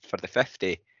 because for the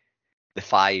 50, the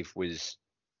 5 was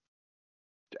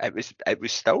it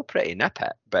was still pretty nippy,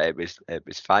 but it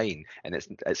was fine, and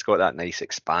it's got that nice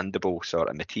expandable sort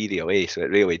of material, so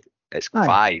it's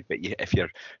 5. But if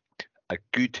you're a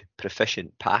good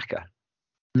proficient packer,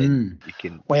 then you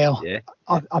can. Well, yeah.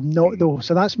 I'm not though,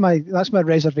 so that's my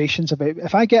reservations about.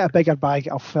 If I get a bigger bag,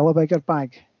 I'll fill a bigger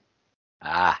bag.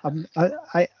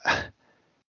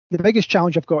 The biggest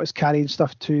challenge I've got is carrying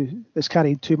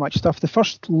too much stuff. The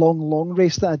first long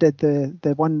race that I did,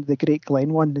 the Great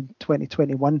Glen one in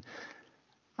 2021,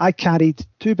 I carried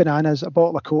 2 bananas, a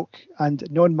bottle of Coke, and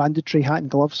non-mandatory hat and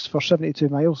gloves for 72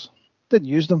 miles. Didn't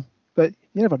use them, but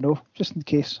you never know, just in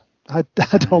case. I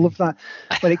had all of that.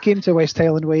 When it came to West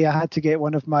Highland Way, I had to get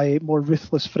one of my more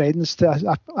ruthless friends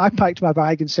to. I packed my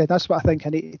bag and said, "That's what I think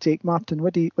I need to take, Martin.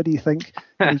 What do you think?"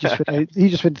 And he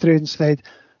just went through and said,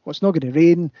 "Well, it's not going to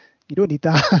rain. You don't need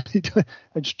that,"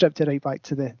 and stripped it right back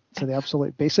to the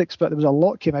absolute basics. But there was a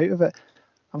lot came out of it.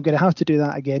 I'm going to have to do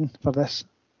that again for this.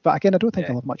 But again, I don't think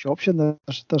I'll have much option.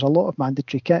 There's a lot of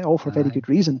mandatory kit, all for very good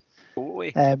reason.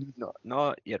 Totally.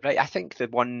 No, you're right. I think the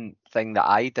one thing that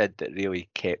I did that really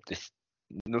kept this,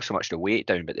 not so much the weight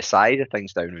down, but the size of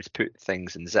things down, was put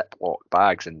things in Ziploc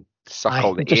bags and suck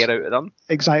all the air out of them.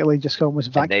 Exactly, just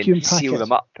almost vacuum and then packets. Seal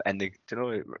them up, and they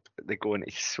go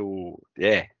into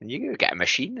and you can get a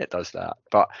machine that does that.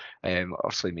 But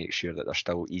obviously make sure that they're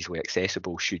still easily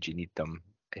accessible should you need them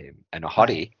in a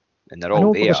hurry. And they're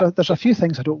all there. There's a few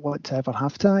things I don't want to ever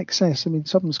have to access. I mean,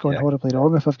 something's going horribly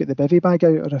wrong if I've got the bivy bag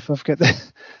out, or if I've got the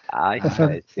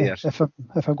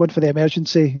if I'm going for the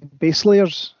emergency base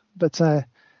layers. But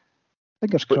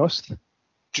fingers crossed. Do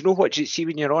you know what? Do you see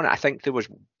when you're on it? I think there was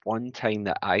one time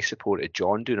that I supported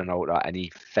John doing an ultra, and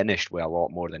he finished with a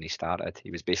lot more than he started.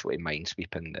 He was basically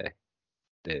minesweeping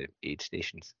the aid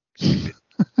stations.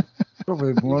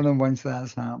 Probably more than once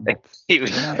that's happened. he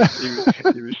was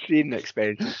seeing the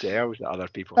expensive gels that other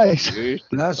people have used.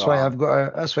 That's why I've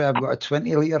got a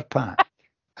 20-litre pack.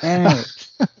 Anyway.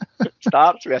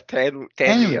 Starts with a 10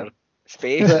 litre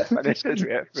space, finishes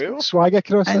with a full. Swag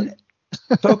across it.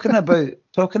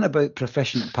 Talking about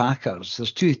proficient packers,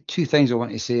 there's two things I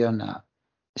want to say on that.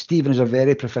 Stephen is a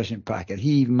very proficient packer.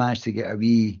 He managed to get a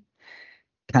wee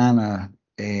can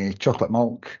of chocolate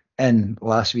milk in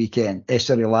last year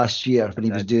when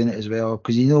he was doing it as well,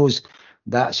 because he knows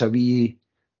that's a wee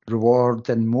reward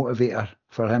and motivator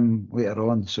for him later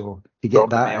on. So to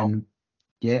get that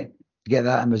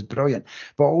in was brilliant.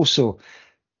 But also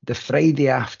the Friday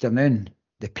afternoon,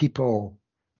 the people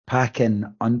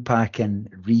packing, unpacking,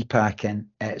 repacking,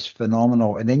 it's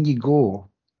phenomenal. And then you go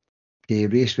to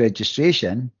race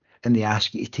registration and they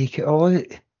ask you to take it all out.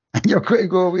 And you're going to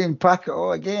go away and pack it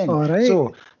all again. All right.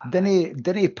 So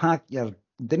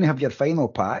didn't have your final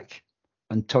pack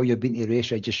until you've been to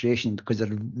race registration, because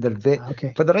they're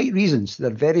for the right reasons. They're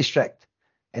very strict,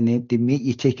 and they make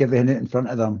you take everything out in front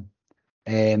of them,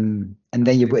 and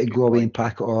then you've got to go away and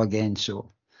pack it all again.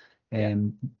 So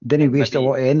didn't waste a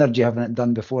lot of energy having it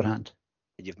done beforehand.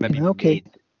 You've maybe made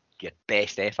your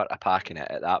best effort of packing it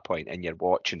at that point, and you're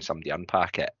watching somebody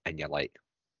unpack it, and you're like,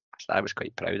 I was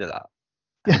quite proud of that.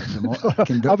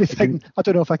 I'll be thinking, I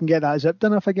don't know if I can get that zipped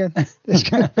enough again.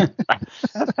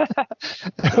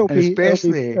 It'll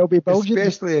be bulging.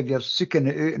 Especially if you're sucking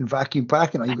it out and vacuum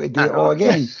packing it, you've got to do it all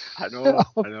again. I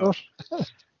know.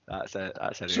 That's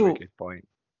a really good point.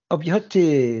 Have you had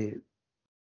to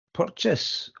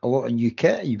purchase a lot of new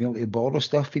kit? Have you been able to borrow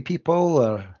stuff for people,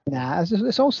 or? Nah,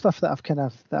 it's all stuff that I've kind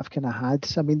of had.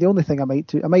 I mean, the only thing I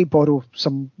might borrow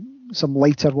some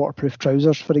lighter waterproof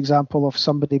trousers, for example, of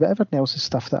somebody, but everything else is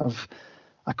stuff that I've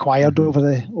acquired over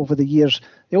the years.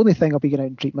 The only thing I'll be going out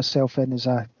and treat myself in is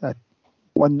at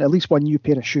least one new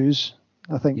pair of shoes.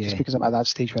 I think just because I'm at that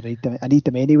stage where I need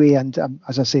them anyway. And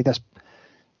as I say,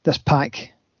 this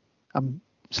pack, I'm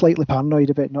slightly paranoid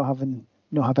about not having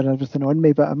everything on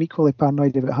me, but I'm equally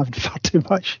paranoid about having far too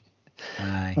much.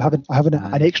 Having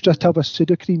an extra tub of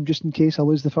Sudocrem just in case I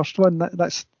lose the first one.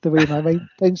 That's the way my mind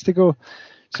tends to go.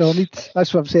 So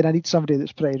that's what I'm saying. I need somebody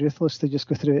that's pretty ruthless to just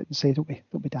go through it and say, don't be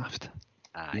daft.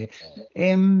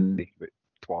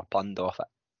 Bund off it.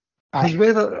 Has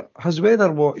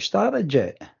Weather Watch started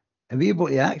yet? Are we able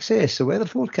to access the weather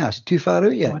forecast? Too far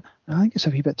out yet? I think it's a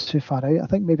wee bit too far out. I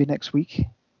think maybe next week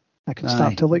I can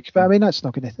start to look. But I mean, that's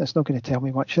not going to tell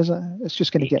me much, is it? It's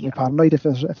just going to get me paranoid if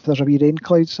there's a wee rain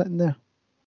cloud sitting there.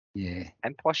 Yeah.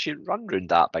 And plus, you run around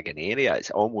that big an area.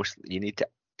 It's almost, you need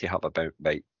to have about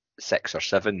 6 or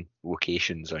 7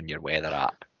 locations on your weather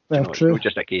app. Well, true. It's not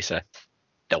just a case of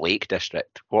the Lake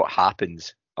District. What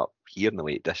happens up here in the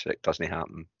Lake District doesn't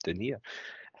happen down here.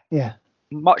 Yeah.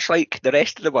 Much like the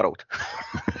rest of the world.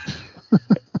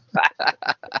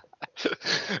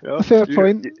 Fair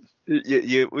point.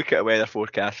 You look at a weather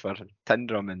forecast for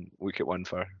Tyndrum and look at one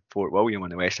for Fort William on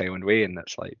the West Highland Way, and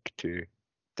it's like two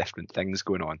different things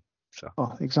going on. So.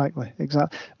 Oh, exactly.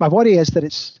 My worry is that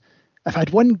if I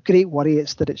had one great worry,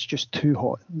 it's that it's just too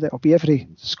hot. That'll be every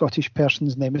Scottish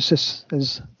person's nemesis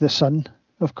is the sun,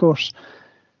 of course.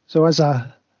 So as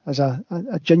a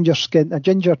ginger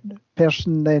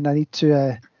person, then I need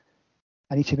to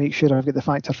make sure I've got the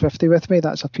Factor 50 with me.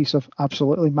 That's a piece of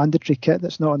absolutely mandatory kit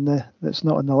that's not on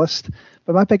the list.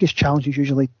 But my biggest challenge is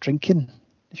usually drinking.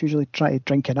 It's usually try to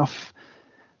drink enough.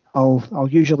 I'll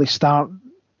usually start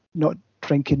not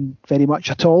drinking very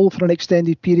much at all for an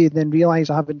extended period, and then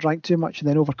realise I haven't drank too much, and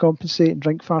then overcompensate and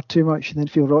drink far too much, and then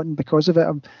feel rotten because of it.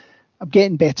 I'm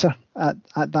getting better at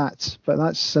that, but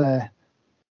that's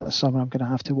something I'm going to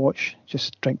have to watch.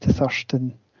 Just drink to thirst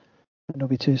and not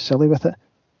be too silly with it.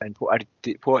 And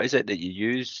what is it that you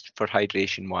use for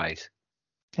hydration wise?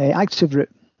 Active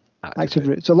Root. Active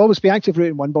Root. So it'll always be Active Root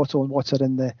in one bottle and water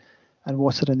in the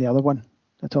other one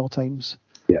at all times.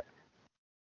 Yeah.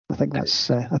 I think that's.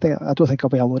 I don't think I'll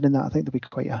be alone in that. I think there'll be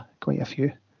quite a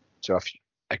few. So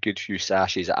a good few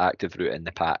sachets of Active Root in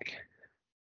the pack.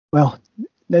 Well,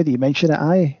 now that you mention it,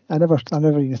 I never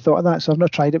even thought of that. So I've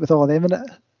not tried it with all of them in it.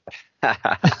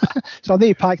 So I'll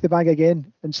need to pack the bag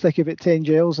again and stick about 10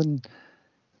 gels and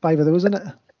 5 of those in it.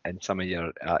 And some of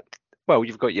your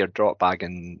you've got your drop bag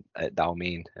at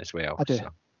Dalmain as well. I do. So,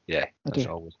 yeah, there's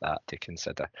always that to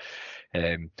consider.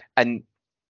 And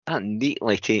that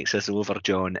neatly takes us over,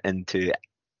 John, into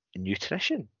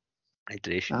nutrition,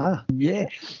 hydration. Yeah.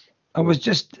 I was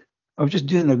just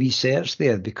doing a research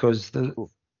there because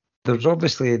there's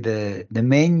obviously the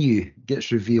menu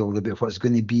gets revealed about what's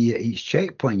going to be at each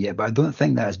checkpoint yet, but I don't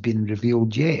think that's been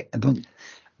revealed yet. I don't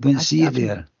see it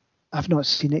there. I've not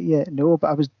seen it yet, no, but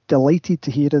I was delighted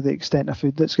to hear of the extent of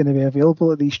food that's going to be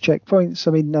available at these checkpoints.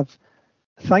 I mean, I've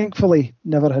thankfully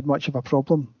never had much of a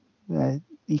problem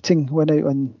eating when out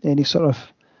on any sort of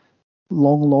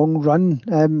long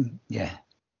run. Yeah.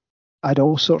 I had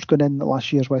all sorts going in the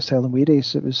last year's West Highland Way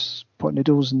race. It was pot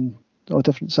noodles and all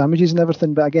different sandwiches and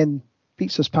everything. But again,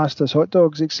 pizzas, pastas, hot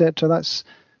dogs, etc. That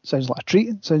sounds like a treat.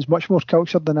 It sounds much more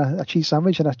cultured than a cheese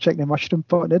sandwich and a chicken and mushroom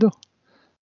pot noodle.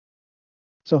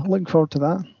 So looking forward to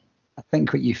that. I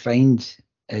think what you find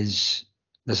is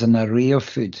there's an array of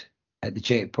food at the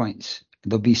checkpoints.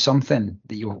 There'll be something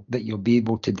that you'll be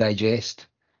able to digest.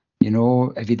 You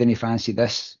know, if you didn't fancy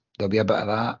this, there'll be a bit of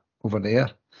that over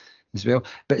there as well.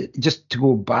 But just to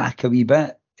go back a wee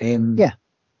bit,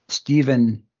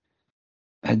 Stephen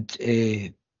had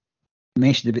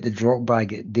mentioned about the drop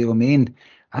bag at Dalmain.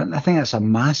 I think that's a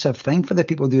massive thing for the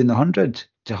people doing the 100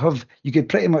 to have. You could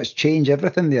pretty much change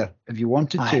everything there if you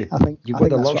wanted to. I think you've got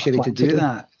the that's luxury to do do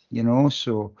that, you know.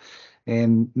 So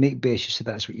make best use of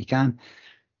that's what you can.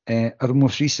 Our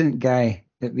most recent guy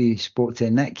that we spoke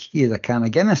to, Nick, he had a can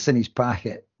of Guinness in his pack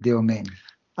at Dalmain.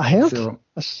 I heard. So,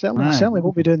 I certainly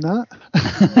won't be doing that.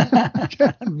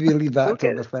 We'll leave that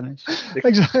till the finish.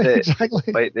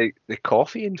 Exactly. Like the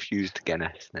coffee infused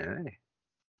Guinness now.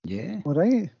 Yeah. All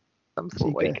right.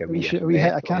 Something like we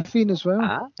hit a caffeine as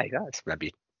well. That's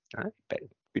maybe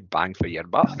good bang for your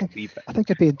buck. I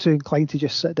think I'd be too inclined to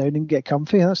just sit down and get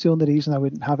comfy. That's the only reason I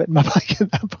wouldn't have it in my bag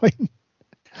at that point.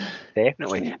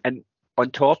 Definitely. And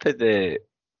on top of the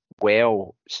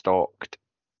well-stocked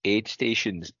aid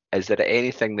stations, is there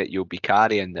anything that you'll be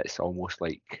carrying that's almost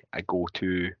like a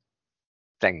go-to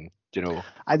thing? You know,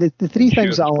 the three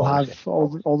things that I'll have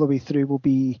all the way through will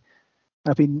be.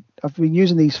 I've been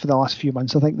using these for the last few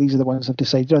months. I think these are the ones I've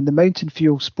decided on. The Mountain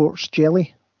Fuel Sports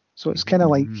Jelly. So it's kind of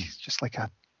like just like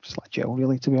gel,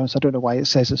 really. To be honest, I don't know why it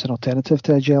says it's an alternative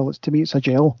to a gel. To me, it's a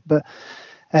gel, but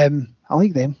I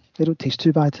like them. They don't taste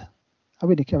too bad. I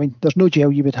mean, there's no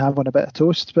gel you would have on a bit of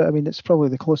toast, but I mean, it's probably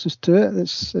the closest to it.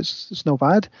 It's not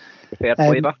bad. Preferred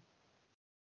flavour?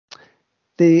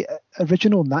 The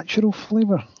original natural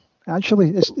flavour.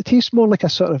 Actually, it tastes more like a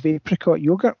sort of apricot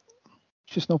yogurt.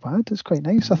 It's just not bad. It's quite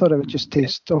nice. I thought it would just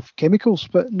taste of chemicals,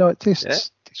 but no, it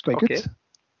tastes quite good.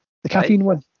 The caffeine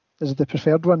one is the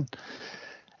preferred one.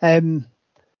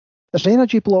 There's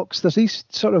energy blocks. There's these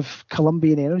sort of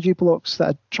Colombian energy blocks that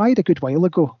I tried a good while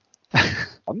ago.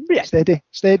 Steady.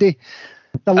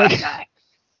 They're like,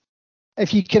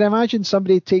 if you can imagine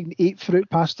somebody taking 8 fruit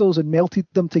pastels and melted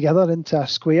them together into a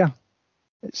square,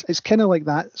 it's kind of like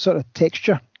that sort of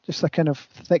texture, just a kind of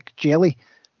thick jelly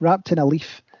wrapped in a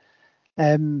leaf.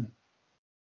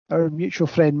 Our mutual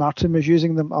friend Martin was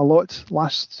using them a lot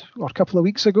a couple of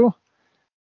weeks ago,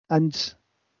 and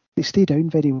they stay down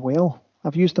very well.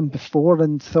 I've used them before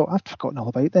and thought I've forgotten all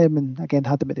about them, and again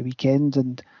had them at the weekend,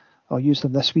 and I'll use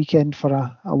them this weekend for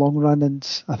a long run, and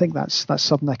I think that's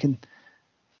something I can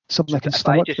stomach. That's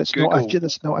not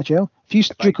a gel. If you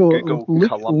Google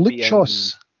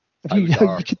Luchos, if you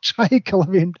could try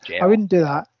Colombian gel. I wouldn't do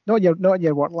that. Not on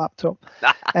your work laptop.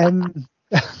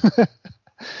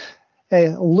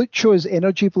 Luchos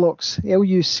energy blocks.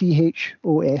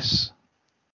 Luchos.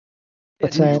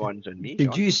 But, ones on me,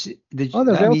 they're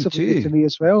relatively good to me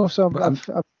as well. So I've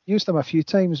used them a few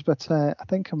times, but I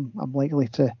think I'm likely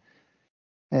to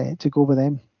go with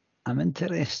them. I'm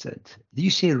interested. Do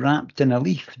you say wrapped in a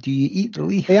leaf? Do you eat the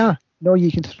leaf? Yeah. No,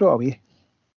 you can throw it away.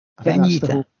 I think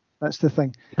that's the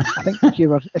thing. I think if you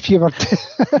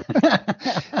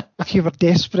were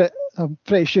desperate, I'm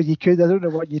pretty sure you could. I don't know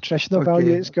what nutritional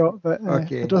value it's got, but I don't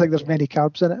think there's many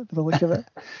carbs in it by the look of it.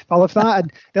 I'll have that.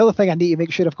 And the other thing I need to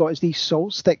make sure I've got is these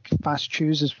salt stick fast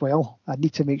chews as well. I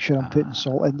need to make sure I'm putting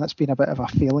salt in. That's been a bit of a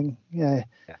failing in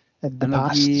the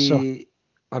past.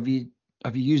 Have you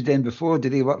used them before? Do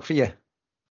they work for you?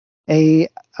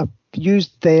 I've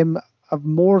used them. I've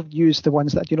more used the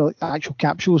ones that actual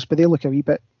capsules, but they look a wee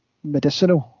bit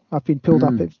medicinal. I've been pulled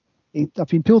up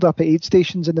at aid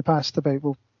stations in the past about,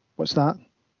 well, what's that?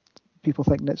 People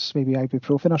thinking it's maybe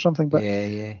ibuprofen or something. But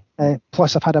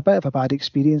plus, I've had a bit of a bad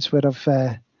experience where I've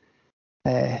had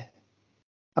a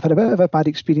bit of a bad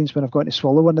experience when I've gone to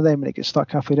swallow one of them and it gets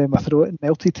stuck halfway down my throat and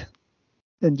melted,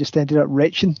 and just ended up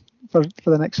retching for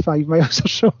the next 5 miles or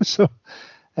so. So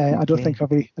I don't think I'll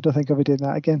be doing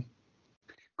that again.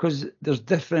 Because there's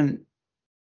different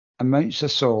amounts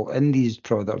of salt in these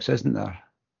products, isn't there?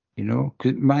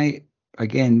 Because my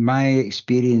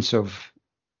experience of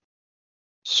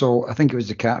salt, I think it was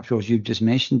the capsules you've just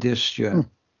mentioned there, Stuart.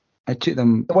 I took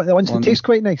them. The ones that taste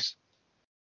quite nice.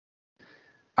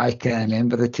 I can't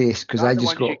remember the taste because I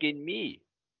just got. You gave me.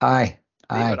 Aye.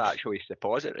 They were actually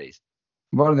suppositories.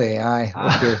 Were they? Aye.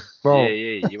 Okay. Well,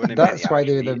 you wouldn't that's why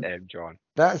they would have. John.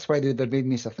 That's why they would have made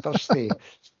me so thirsty.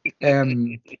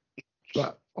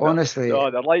 But honestly,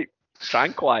 they're like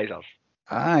tranquilizers.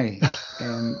 Aye.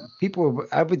 People,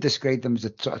 I would describe them as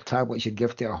the sort of tablets you'd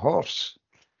give to a horse.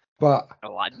 But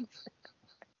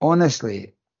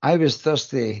honestly, I was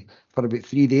thirsty for about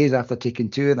 3 days after taking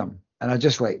 2 of them, and I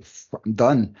just I'm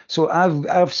done. So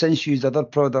I've since used other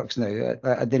products now.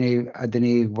 I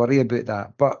didn't worry about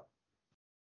that. But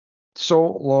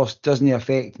salt loss doesn't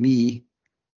affect me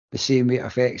the same way it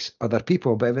affects other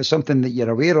people. But if it's something that you're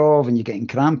aware of and you're getting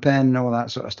cramping and all that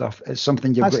sort of stuff, it's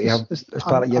something you've got to have as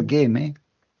part of your game, eh?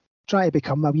 Try to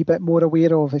become a wee bit more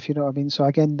aware of, if you know what I mean. So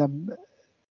again,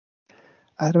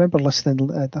 I remember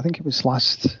listening, I think it was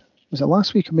last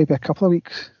week or maybe a couple of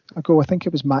weeks ago, I think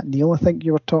it was Matt Neal, I think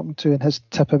you were talking to, and his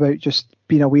tip about just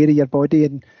being aware of your body,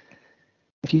 and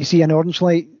if you see an orange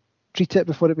light, treat it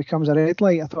before it becomes a red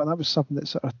light. I thought that was something that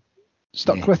sort of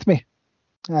stuck with me.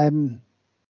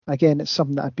 Again, it's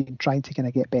something that I've been trying to kind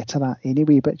of get better at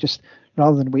anyway, but just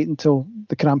rather than wait until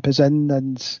the cramp is in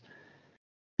and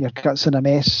your gut's in a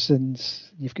mess and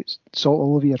you've got salt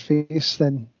all over your face,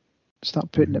 then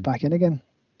start putting it back in again,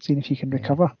 seeing if you can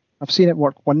recover. I've seen it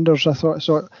work wonders. I thought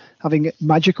so, having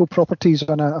magical properties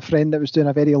on a friend that was doing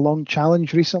a very long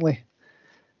challenge recently.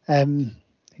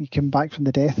 He came back from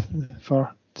the death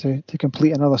to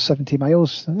complete another 70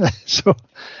 miles. So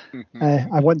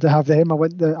I want to have them. I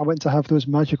want to have those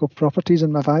magical properties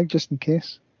in my bag just in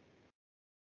case.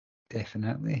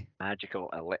 Definitely. Magical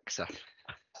elixir.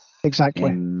 Exactly.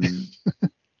 I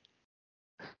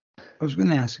was going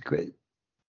to ask a quick.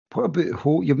 What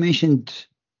about you mentioned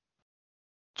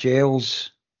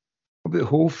gels. What about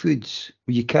whole foods?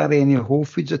 Will you carry any whole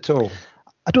foods at all?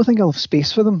 I don't think I'll have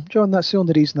space for them, John. That's the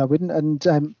only reason I wouldn't.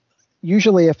 And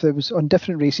usually, if there was on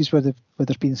different races where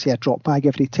there's been, say, a drop bag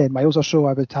every 10 miles or so,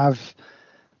 I would have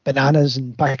bananas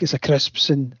and packets of crisps,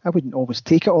 and I wouldn't always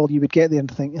take it all. You would get there and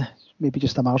think, maybe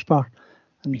just a Mars bar,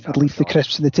 and I'd leave the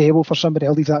crisps on the table for somebody.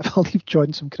 I'll leave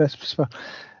John some crisps for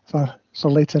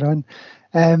later on.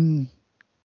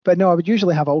 But no, I would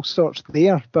usually have all sorts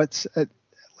there. But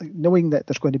knowing that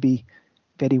there's going to be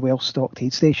very well stocked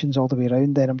aid stations all the way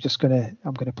around, then I'm going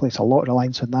to place a lot of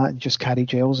reliance on that and just carry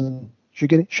gels and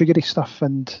sugary stuff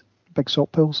and big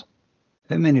salt pills.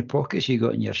 How many pockets you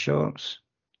got in your shorts?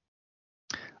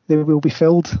 They will be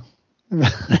filled. They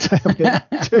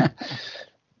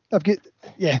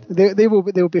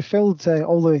will be filled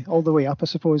all the way up, I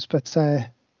suppose. But I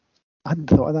hadn't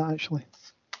thought of that actually.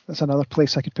 That's another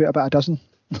place I could put about a dozen.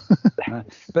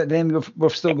 But then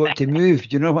we've still got to move. Do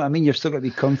you know what I mean? You've still got to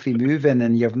be comfy moving,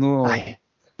 and you've no. Aye.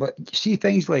 But you see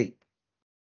things like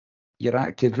your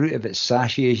active route, if it's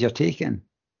sachets you're taking,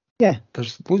 Yeah.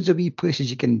 There's loads of wee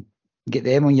places you can get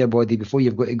them on your body before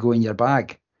you've got to go in your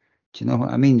bag. Do you know what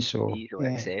I mean? So Easily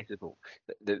Yeah. accessible.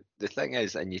 The thing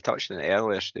is, and you touched on it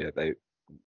earlier, Stu, about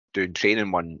doing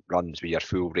training runs with your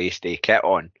full race day kit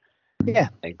on, Yeah.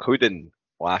 including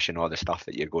lashing all the stuff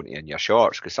that you're going to in your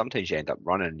shorts, because sometimes you end up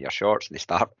running in your shorts and they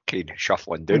start kind of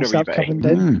shuffling down And a wee start bit, coming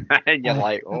down. and you're Aye.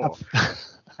 like, oh, I've-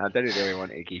 I didn't really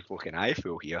want to keep fucking eye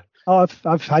full here. I've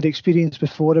had experience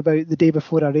before about the day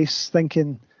before a race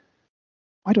thinking,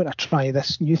 why don't I try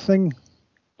this new thing?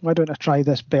 Why don't I try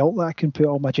this belt that I can put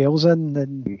all my gels in?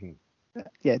 And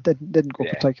yeah, it didn't go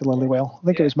Yeah. particularly well. I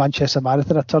think Yeah. it was Manchester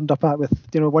Marathon I turned up at with,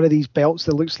 one of these belts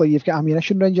that looks like you've got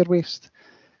ammunition around your waist.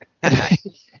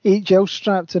 8 gels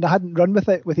strapped, and I hadn't run with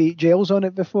it with 8 gels on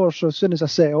it before. So as soon as I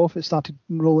set off, it started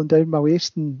rolling down my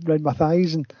waist and round my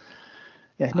thighs. And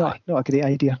yeah, not a great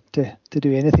idea to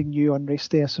do anything new on race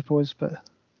day, I suppose. But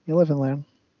you live and learn.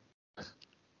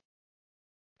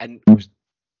 And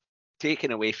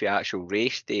taking away from actual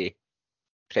race day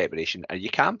preparation, are you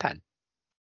camping?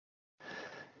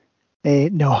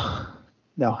 No,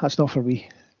 that's not for me.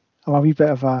 I'm a wee bit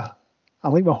of I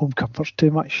like my home comforts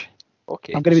too much.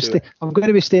 Okay. I'm going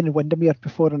to be staying in Windermere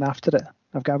before and after it.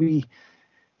 I've got a wee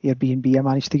Airbnb I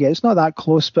managed to get. It's not that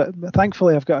close, but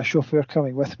thankfully I've got a chauffeur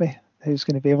coming with me who's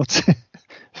going to be able to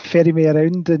ferry me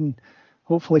around and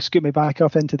hopefully scoot me back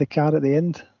up into the car at the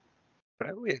end.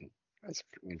 Brilliant. That's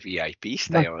VIP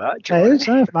style, that, It John. is.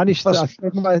 I've managed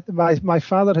to. My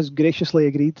father has graciously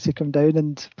agreed to come down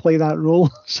and play that role.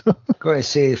 So got to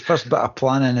say, the first bit of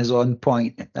planning is on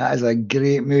point. That is a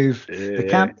great move. The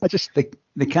camp,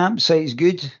 the campsite's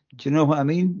good. Do you know what I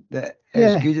mean? That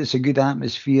it's good. It's a good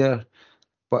atmosphere,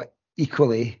 but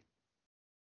equally,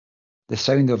 the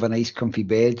sound of a nice, comfy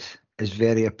bed is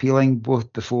very appealing,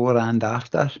 both before and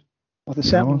after. Well,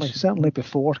 certainly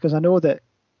before, because I know that.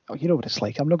 You know what it's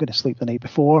like. I'm not going to sleep the night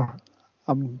before.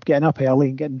 I'm getting up early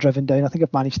and getting driven down. I think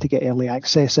I've managed to get early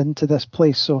access into this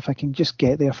place, so if I can just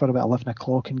get there for about 11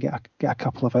 o'clock and get a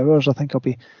couple of hours, I think I'll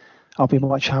be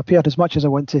much happier. As much as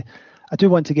I do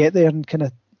want to get there and kind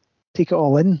of take it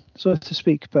all in, so to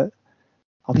speak. But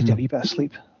I'll need a wee bit of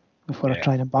sleep before I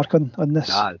try and embark on this.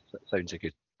 That sounds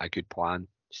a good plan,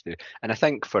 Stu. And I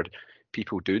think for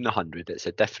people doing the 100, it's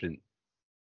a different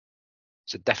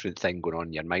thing going on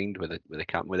in your mind with the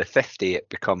camp. With the 50, it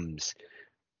becomes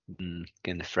in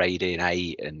the Friday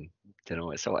night, and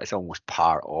it's almost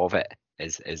part of it.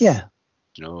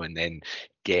 And then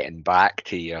getting back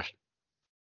to your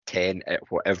tent at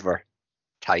whatever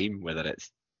time, whether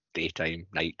it's daytime,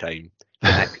 nighttime, the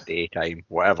next daytime,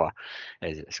 whatever,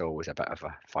 it's always a bit of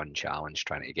a fun challenge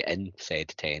trying to get in said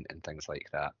tent and things like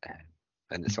that.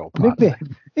 And it's all part maybe of it.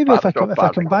 If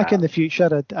I come back in the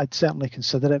future, I'd certainly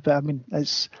consider it. But I mean,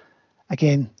 it's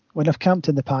again, when I've camped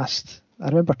in the past, I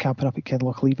remember camping up at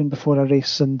Kinlochleven before a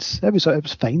race, and it was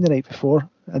fine the night before.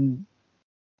 And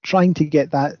trying to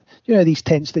get that, these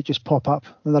tents that just pop up,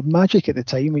 and they're magic at the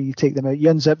time when you take them out, you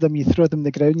unzip them, you throw them on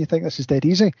the ground, you think this is dead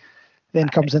easy. Then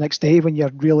comes the next day when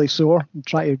you're really sore and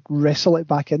try to wrestle it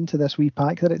back into this wee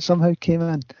pack that it somehow came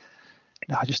in.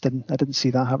 No, I didn't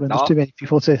see that happening. There's too many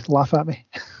people to laugh at me.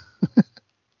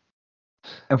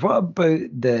 And what about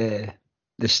the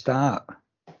start?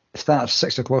 The start at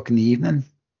 6 o'clock in the evening.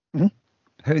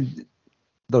 Mm-hmm.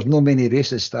 There's no many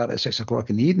races start at 6 o'clock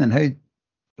in the evening.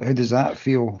 How does that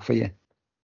feel for you?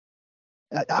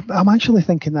 I'm actually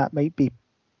thinking that might be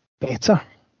better.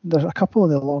 There's a couple of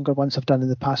the longer ones I've done in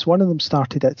the past. One of them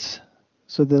started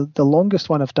the longest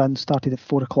one I've done started at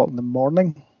 4 o'clock in the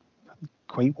morning.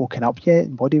 Quite woken up yet,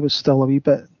 and body was still a wee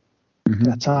bit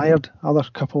tired.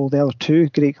 The other two,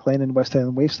 Great Glen and West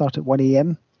Highland Way, start at 1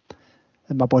 a.m.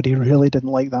 and my body really didn't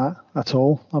like that at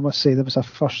all. I must say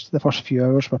the first few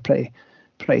hours were pretty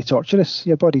torturous.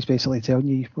 Your body's basically telling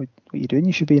you what you're doing.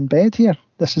 You should be in bed here.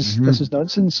 This is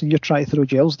nonsense. And you're trying to throw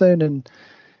gels down and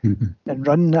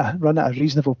run at a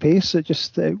reasonable pace.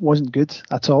 It wasn't good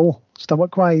at all,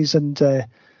 stomach wise, and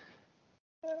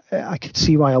I could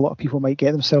see why a lot of people might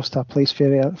get themselves to a place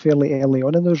fairly early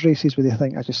on in those races where they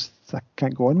think, I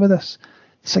can't go on with this.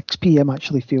 6 p.m.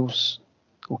 actually feels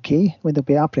okay. When there'll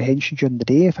be apprehension during the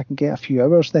day, if I can get a few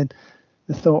hours, then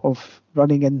the thought of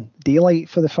running in daylight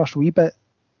for the first wee bit,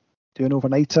 doing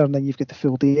overnighter, and then you've got the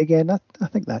full day again, I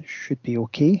think that should be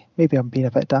okay. Maybe I'm being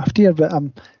a bit daft here, but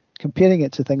I'm comparing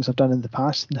it to things I've done in the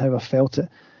past and how I felt it.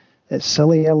 It's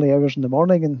silly early hours in the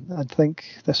morning, and I think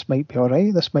this might be all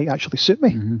right. This might actually suit me.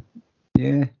 Mm-hmm.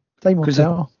 Yeah. Time will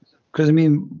tell. Because, I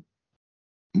mean,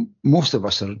 most of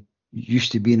us are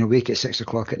used to being awake at 6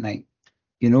 o'clock at night.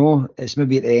 It's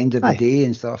maybe at the end of the day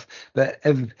and stuff. But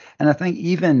I think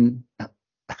even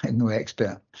I'm no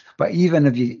expert. But even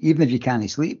if you can't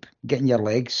sleep, getting your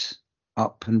legs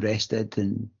up and rested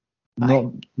and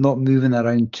not moving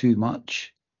around too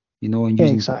much, and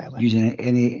using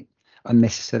any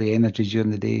unnecessary energy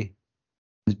during the day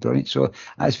is brilliant. So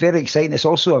it's very exciting. It's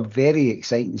also a very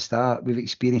exciting start. We've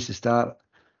experienced the start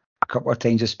a couple of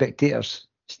times as spectators,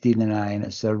 Stephen and I, and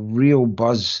it's a real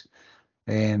buzz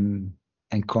in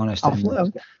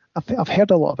Coniston. I've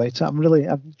heard a lot about it.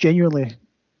 I'm genuinely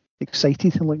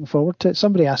excited and looking forward to it.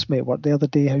 Somebody asked me at work the other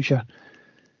day,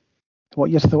 what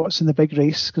your thoughts on the big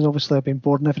race? Because obviously I've been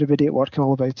boring everybody at work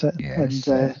all about it. Yes.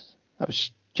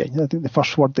 And I think the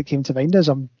first word that came to mind is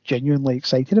I'm genuinely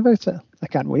excited about it. I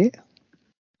can't wait.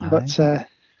 Aye.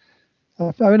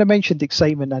 But I mentioned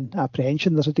excitement and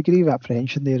apprehension. There's a degree of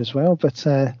apprehension there as well, but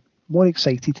more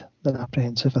excited than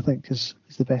apprehensive, I think, is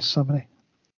the best summary.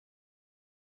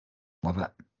 Love it.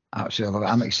 Absolutely love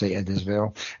it. I'm excited as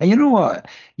well. And you know what?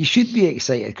 You should be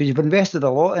excited because you've invested a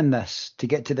lot in this to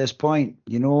get to this point,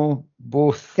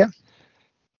 both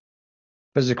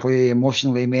physically,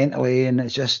 emotionally, mentally, and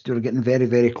it's just you're getting very,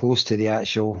 very close to the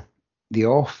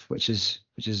off, which is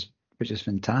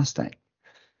fantastic.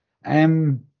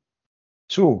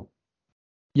 So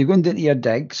you're going into your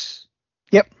digs.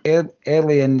 Yep.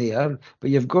 Early in there, but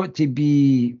you've got to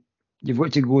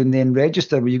go and then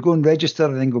register. Will you go and register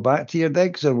and then go back to your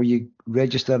digs, or will you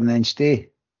register and then stay?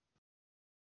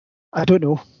 I don't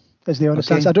know, is the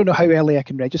honest answer. I don't know how early I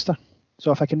can register.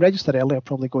 So if I can register early, I'll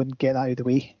probably go and get that out of the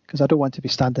way because I don't want to be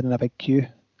standing in a big queue.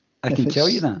 I can tell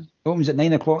you that. It opens at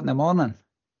 9 o'clock in the morning.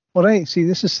 All right, see,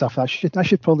 this is stuff I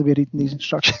should probably be reading these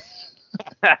instructions.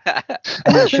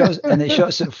 and it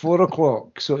shuts at 4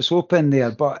 o'clock, so it's open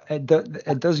there, but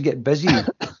it does get busy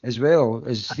as well.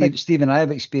 As Steve and I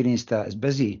have experienced that. It's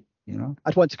busy,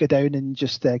 I'd want to go down and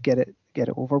just get it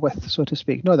over with, so to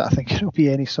speak. Not that I think it'll be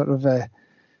any sort of not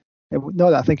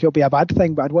that I think it'll be a bad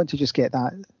thing, but I'd want to just get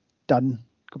that done,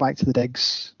 go back to the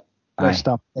digs, rest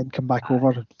up, and come back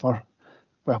over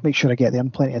make sure I get there in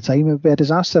plenty of time. It would be a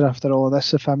disaster after all of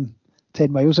this if I'm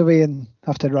 10 miles away and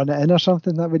have to run it in or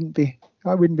something. That wouldn't be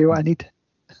what I need.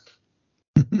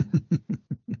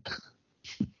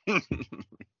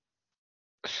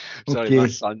 Sorry, my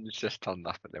son's just turned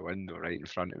up at the window right in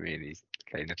front of me and he's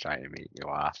kind of trying to make me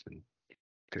laugh and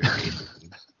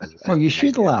well, you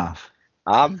should laugh.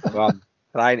 I'm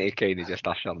trying to kind of just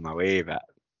usher him away, but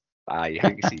he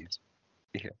thinks he's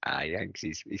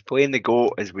playing the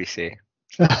goat, as we say.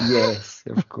 Yes,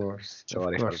 of course.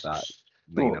 Sorry for that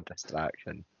minor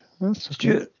distraction.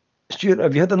 Stuart,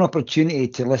 have you had an opportunity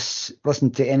to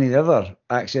listen to any other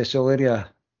Access All Area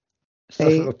stuff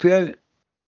that we put out?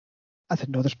 I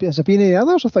didn't know has there been any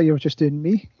others? I thought you were just doing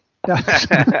me. We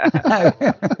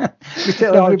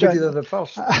tell everybody they're the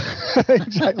first.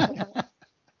 Exactly.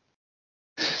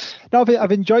 No,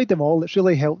 I've enjoyed them all. It's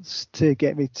really helped to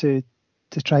get me to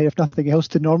try, if nothing else,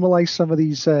 to normalise some of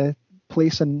these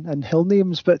place and hill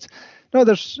names. But no,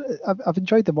 I've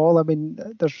enjoyed them all. I mean,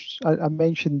 I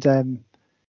mentioned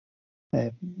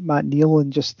Matt Neal,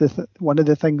 and just one of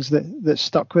the things that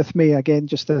stuck with me again,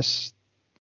 just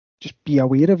be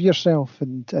aware of yourself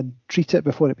and treat it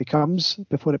before it becomes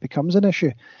an issue.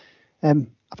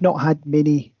 I've not had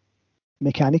many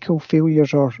mechanical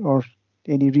failures or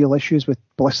any real issues with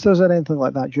blisters or anything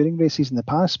like that during races in the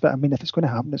past, but I mean, if it's going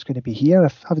to happen, it's going to be here.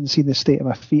 I haven't seen the state of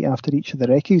my feet after each of the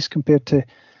recce's compared to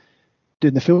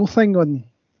doing the full thing on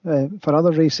for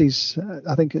other races.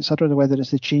 I don't know whether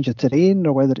it's the change of terrain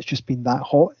or whether it's just been that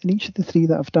hot in each of the three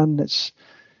that I've done. That's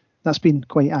been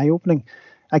quite eye-opening.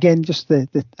 Again, just I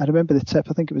remember the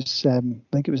tip. I think it was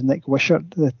Nick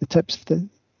Wishart. The tips that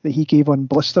he gave on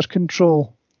blister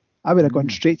control. I would have gone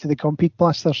straight to the Compeed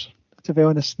plasters, to be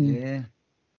honest. And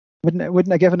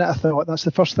wouldn't have given it a thought. That's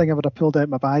the first thing I would have pulled out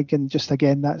my bag, and just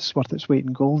again, that's worth its weight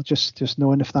in gold. Just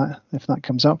knowing if that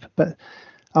comes up. But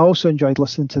I also enjoyed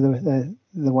listening to the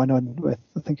one on with,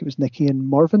 I think it was Nicky and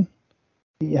Morven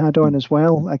that you had on as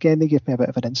well. Again, they gave me a bit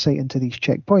of an insight into these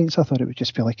checkpoints. I thought it would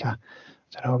just be like a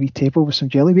wee table with some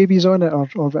jelly babies on it or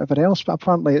whatever else, but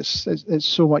apparently it's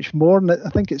so much more. And I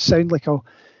think it sounds like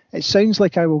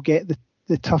I will get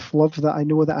the tough love that I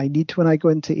know that I need when I go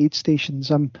into aid stations.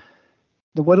 I'm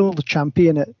the world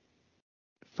champion at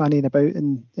fanning about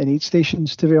in aid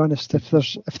stations, to be honest. If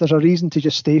there's a reason to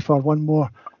just stay for one more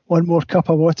cup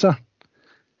of water.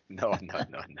 No.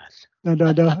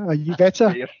 Are you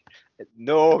better?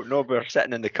 No, we're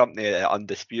sitting in the company of the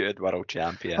undisputed world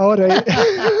champion. All right.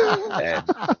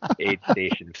 Aid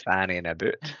station fanning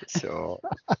about. So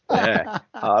yeah,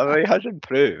 he has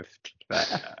improved.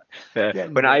 But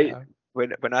when I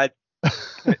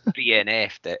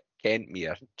DNF'd at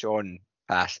Kentmere, John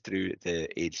passed through the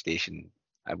aid station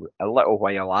a little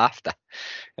while after,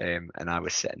 and I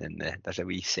was sitting in there's a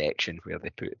wee section where they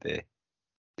put the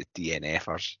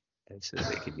DNFers so that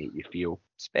they can make you feel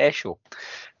special.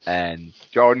 And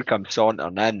John comes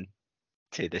sauntering in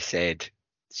to the said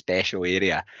special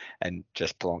area and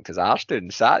just plonked his arse down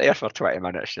and sat there for 20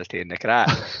 minutes just hearing the crack.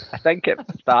 I think it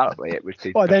was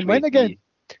to then went again.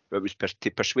 It was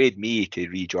to persuade me to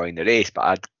rejoin the race,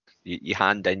 but you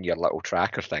hand in your little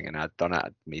tracker thing, and I'd done it.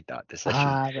 I'd made that decision.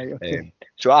 Right, okay.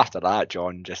 So after that,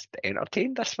 John just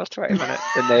entertained us for 20 minutes,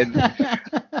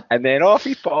 and then off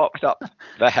he popped up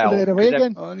the hill. And then away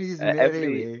again. On his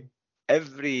merry way.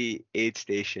 Every aid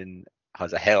station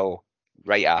has a hill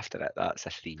right after it. That's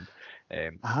a theme,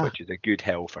 which is a good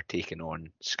hill for taking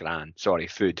on Scran. Sorry,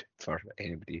 food for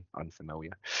anybody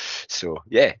unfamiliar. So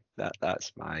yeah,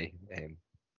 that's my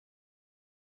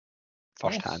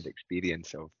first-hand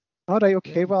experience of. All right,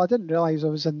 okay. Well, I didn't realise I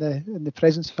was in the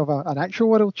presence of an actual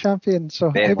world champion,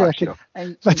 so maybe I could. So.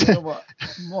 And you know what,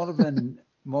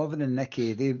 Morven and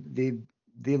Nicky,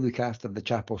 they look after the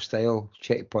Chapel Style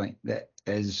checkpoint that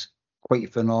is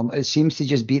quite phenomenal. It seems to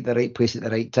just be at the right place at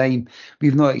the right time.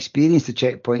 We've not experienced the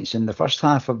checkpoints in the first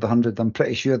half of the 100. I'm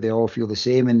pretty sure they all feel the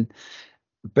same. And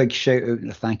big shout out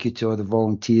and thank you to all the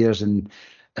volunteers. And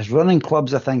as running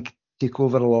clubs, I think, take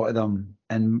over a lot of them.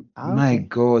 And my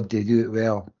God, they do it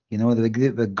well. You know, they do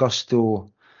it with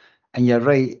gusto. And you're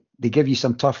right, they give you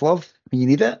some tough love when you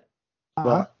need it.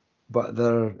 But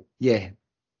they're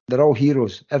all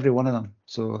heroes, every one of them.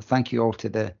 So thank you all to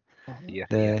the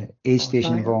aid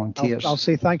station volunteers. I'll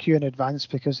say thank you in advance,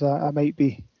 because I might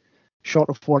be short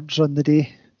of words on the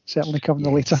day. Certainly come the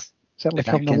later.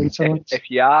 If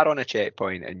you are on a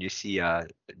checkpoint and you see a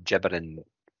gibbering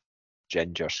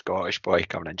ginger Scottish boy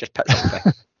coming in, just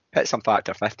put some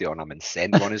factor 50 on him and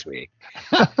send him on his way.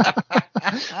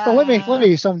 Well, let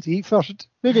me something to eat first.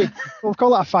 Maybe we'll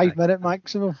call it a 5-minute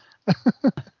maximum.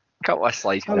 Couple of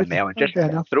slices of melon, just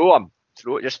throw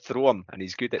him, and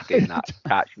he's good at doing that,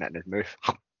 catching it in his mouth.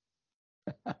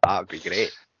 That would be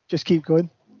great. Just keep going.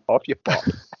 Off you pop.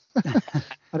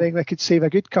 I think I could save a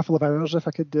good couple of hours if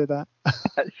I could do that.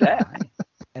 That's it.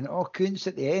 And it all counts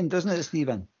at the end, doesn't it,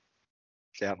 Stephen?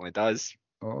 Certainly does.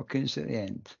 All counts at the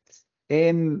end.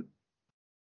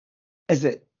 Is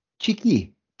it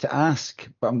cheeky to ask,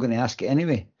 but I'm going to ask it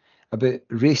anyway, about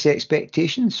race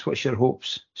expectations? What's your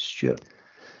hopes, Stuart?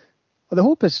 Well, the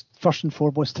hope is first and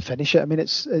foremost to finish it. I mean,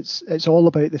 it's all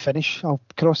about the finish. I'll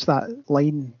cross that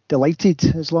line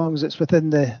delighted as long as it's within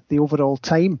the overall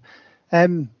time.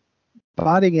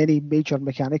 Barring any major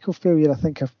mechanical failure,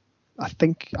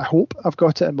 I hope I've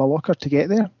got it in my locker to get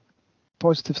there.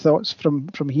 Positive thoughts from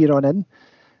here on in.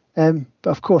 But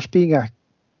of course, being a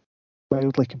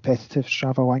wildly competitive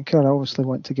Strava wanker, I obviously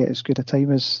want to get as good a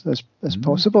time as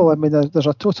possible. I mean, there's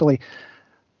a totally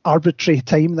arbitrary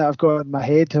time that I've got in my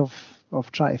head of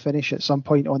trying to finish at some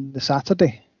point on the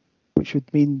Saturday, which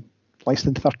would mean less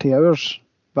than 30 hours.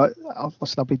 But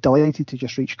I'll be delighted to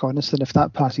just reach Coniston. If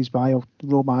that passes by, I'll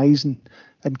roll my eyes and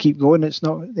keep going. It's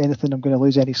not anything I'm going to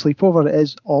lose any sleep over. It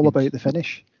is all about the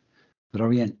finish.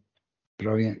 Brilliant.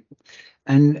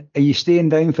 And are you staying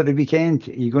down for the weekend?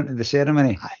 Are you going to the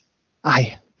ceremony?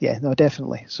 Aye. Yeah, no,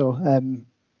 definitely. So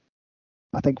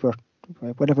I think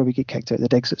whenever we get kicked out of the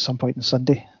digs at some point on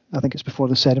Sunday, I think it's before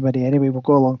the ceremony anyway, we'll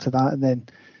go along to that and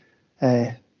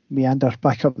then meander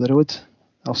back up the road.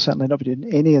 I'll certainly not be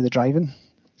doing any of the driving,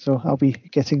 so I'll be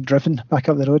getting driven back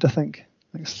up the road, I think.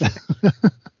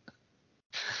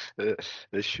 The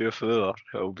chauffeur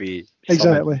will be...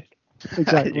 Exactly.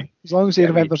 As long as he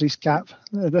remembers his cap.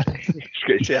 I was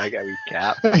going to say, I get a wee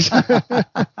cap.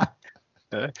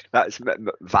 That's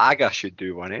Vaga should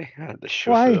do one, eh? The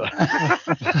chauffeur.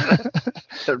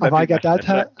 A Vaga dad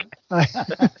hat.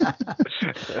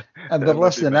 And they're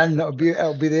listening in. It'll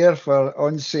be there for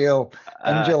on sale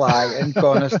in July in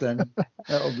Coniston.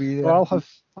 It'll be there. Well,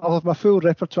 I'll have my full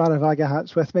repertoire of Vaga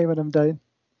hats with me when I'm down.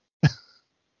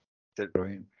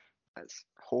 Brilliant. It's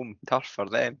home turf for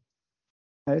them.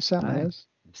 It certainly is.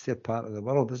 It's their part of the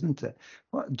world, isn't it?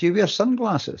 What, do you wear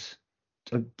sunglasses?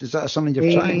 Is that something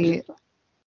you've tried?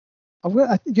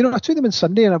 I took them on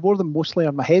Sunday and I wore them mostly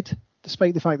on my head,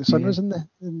 despite the fact the sun was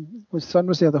the sun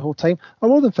was there the whole time. I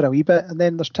wore them for a wee bit, and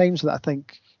then there's times that I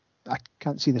think I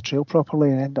can't see the trail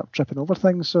properly and end up tripping over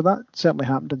things. So that certainly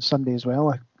happened on Sunday as well.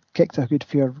 I kicked a good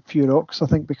few rocks, I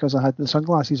think, because I had the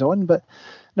sunglasses on. But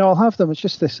no, I'll have them. It's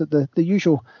just the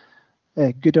usual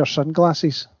Gooder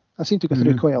sunglasses. I seem to go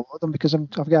through quite a lot of them because I've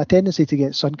got a tendency to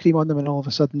get sun cream on them, and all of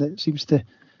a sudden it seems to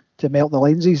melt the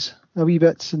lenses a wee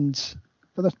bit.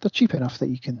 But they're cheap enough that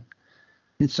you can. It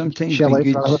can sometimes shell out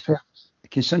for a repair.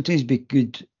 It can sometimes be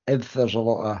good if there's a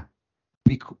lot of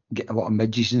we get a lot of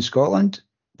midges in Scotland.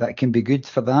 That can be good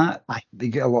for that. Aye. They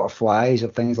get a lot of flies or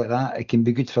things like that. It can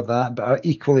be good for that. But I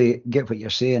equally get what you're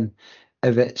saying.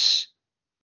 If it's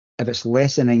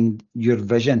lessening your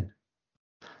vision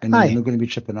and Aye. you're not going to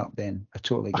be tripping up, then I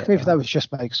totally get Maybe that. that was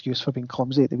just my excuse for being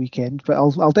clumsy at the weekend, but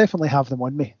I'll definitely have them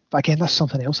on me. But again, that's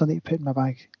something else I need to put in my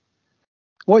bag.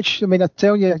 Watch, I mean, I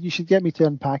tell you, you should get me to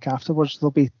unpack afterwards.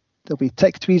 There'll be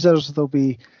tick tweezers, there'll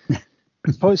be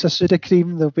pots of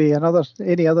Sudocrem, there'll be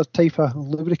any other type of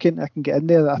lubricant I can get in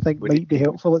there that I think might be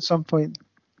helpful at some point.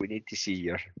 We need to see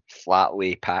your flat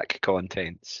lay pack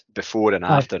contents before and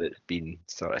after it's been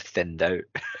sort of thinned out.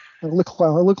 I look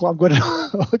like I'm going. I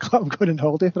look like I'm going on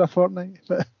holiday for a fortnight.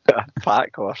 But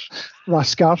Pack horse. my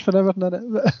scarf and everything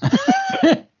in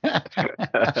it.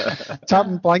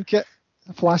 Tartan blanket,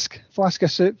 a flask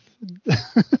of soup.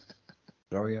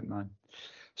 Brilliant, man.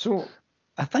 So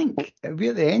I think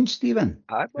we're at the end, Stephen.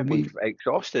 We've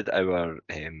exhausted our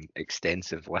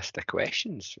extensive list of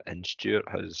questions, and Stuart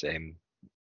has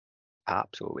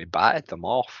absolutely batted them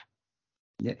off.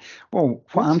 Yeah. Well,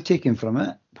 what I'm taking from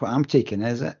it,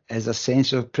 is a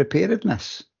sense of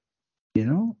preparedness. You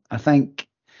know, I think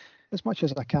As much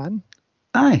as I can.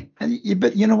 Aye,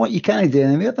 but you know what? You can't do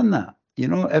any more than that. You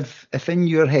know, if in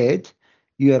your head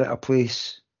you are at a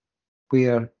place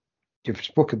where you've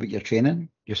spoke about your training,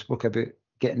 you spoke about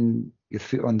getting your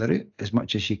foot on the route as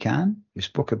much as you can, you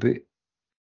spoke about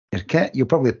your kit, you'll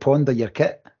probably ponder your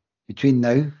kit between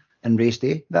now and race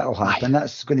day. That'll happen.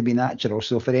 That's going to be natural.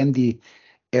 So for anybody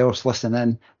else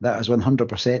listening, that is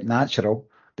 100% natural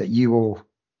that you will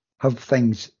have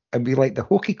things. It'll be like the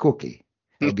hokey cokey.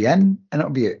 It'll be in and it'll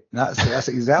be out. That's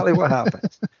exactly what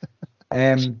happens.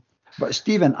 But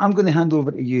Stephen, I'm going to hand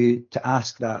over to you to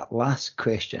ask that last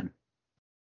question.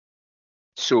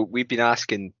 So we've been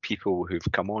asking people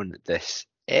who've come on this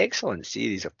excellent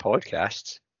series of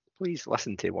podcasts, please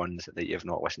listen to ones that you've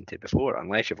not listened to before,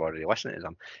 unless you've already listened to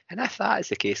them. And if that is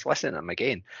the case, listen to them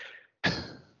again.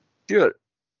 Stuart,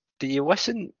 do you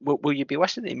listen? Will you be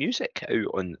listening to music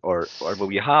out on, or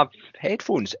will you have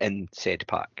headphones in said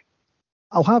pack?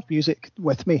 I'll have music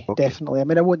with me, definitely. I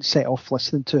mean, I won't set off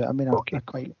listening to it. I mean, I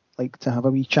quite like to have a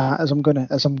wee chat as I'm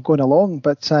going along,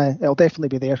 but it'll definitely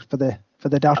be there for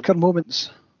the darker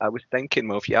moments. I was thinking,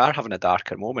 well, if you are having a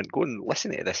darker moment, go and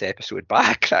listen to this episode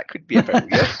back. That could be a bit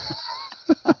weird.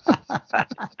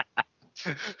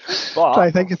 But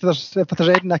I think if there's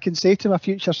anything I can say to my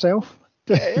future self.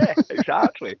 yeah,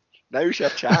 exactly. Now's your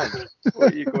chance.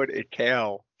 What are you going to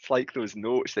tell? It's like those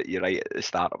notes that you write at the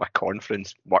start of a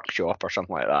conference workshop or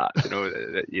something like that, you know,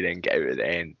 that you then get out at the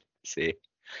end. Say,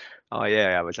 oh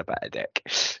yeah, I was a bit of a dick.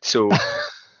 So,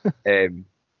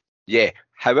 yeah.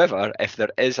 However, if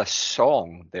there is a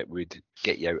song that would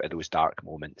get you out of those dark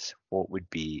moments, what would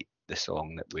be the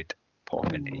song that would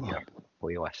pop into your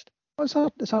playlist?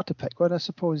 Well, it's hard to pick one, I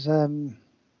suppose.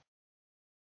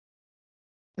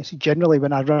 It's generally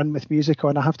when I run with music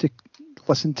on, I have to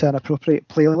listen to an appropriate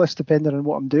playlist depending on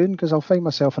what I'm doing, because I'll find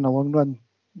myself in a long run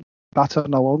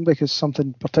battering along because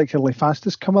something particularly fast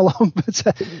has come along. But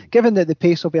given that the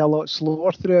pace will be a lot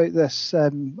slower throughout this,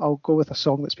 I'll go with a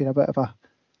song that's been a bit of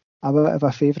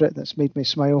a favourite that's made me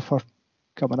smile for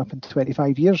coming up in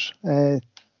 25 years. A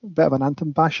bit of an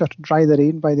anthem basher, "Dry the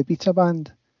Rain" by the Beta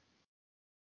Band.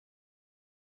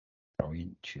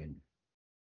 Brilliant tune.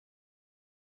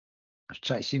 I was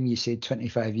trying to see when you said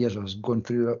 25 years, I was going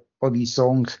through all these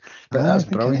songs, but that's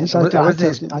brilliant.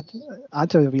 I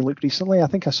had a wee look recently. I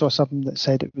think I saw something that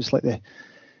said it was like the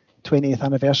 20th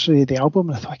anniversary of the album,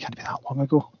 and I thought it can't be that long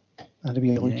ago. I had a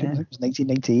wee look. It was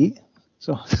 1998,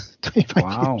 so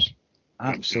 25 years.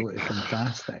 Absolutely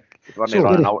fantastic.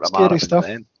 Scary stuff.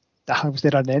 I was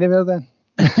there running anywhere then.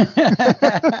 Or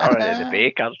the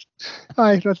bakers.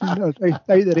 Aye, out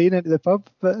the rain into the pub,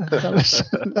 but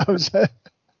that was it.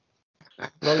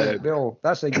 Well,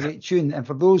 that's a great tune. And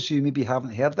for those who maybe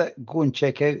haven't heard it, go and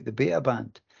check out the Beta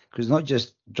Band, because not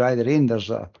just Dry the Rain,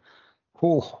 there's a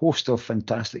whole host of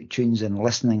fantastic tunes and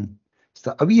listening. It's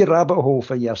a wee rabbit hole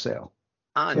for yourself.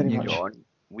 And John,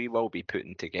 we will be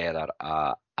putting together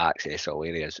a Access All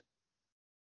Areas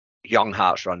Young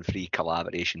Hearts Run Free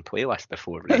collaboration playlist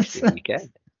before race day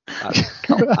weekend.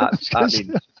 That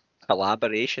means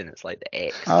collaboration. It's like the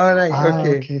X. All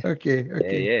right. Okay.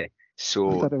 Yeah.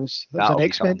 So that was that'll an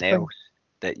be something else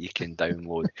that you can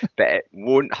download, but it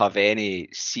won't have any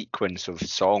sequence of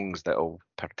songs that'll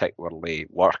particularly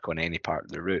work on any part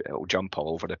of the route. It'll jump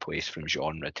all over the place from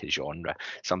genre to genre.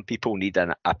 Some people need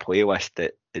a playlist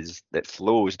that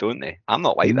flows, don't they? I'm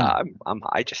not like that.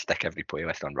 I just stick every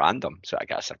playlist on random, so I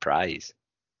get a surprise.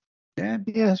 Yeah,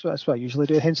 that's what I usually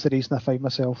do. Hence the reason I find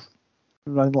myself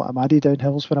running like a maddie down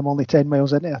hills when I'm only 10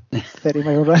 miles into a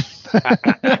 30-mile run.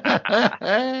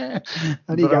 I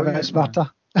need to get a bit smarter.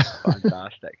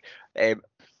 Fantastic.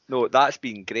 No, that's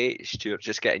been great, Stuart,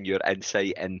 just getting your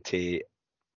insight into,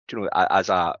 as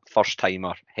a first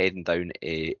timer heading down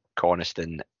to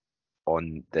Coniston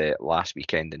on the last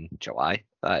weekend in July.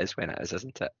 That is when it is,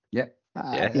 isn't it? Yeah.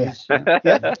 Yeah,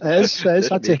 it is.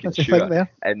 I'd say think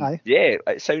there. And Aye. yeah,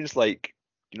 it sounds like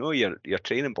your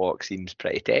training block seems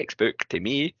pretty textbook to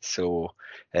me. So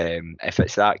if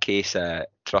it's that case,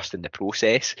 trusting the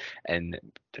process, and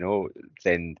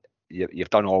then you've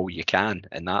done all you can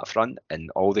in that front,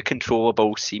 and all the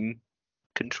controllables seem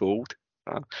controlled.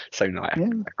 Sound like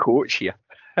a coach here.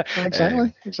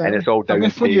 Exactly. And it's all down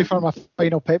to you for my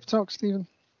final pep talk, Stephen.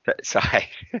 Sorry,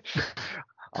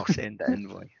 I'll send it in,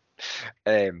 boy.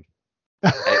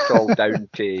 It's all down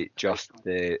to just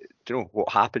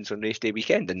what happens on race day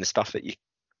weekend and the stuff that you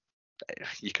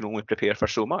can only prepare for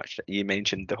so much. You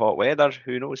mentioned the hot weather.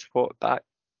 Who knows what that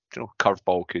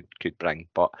curveball could bring?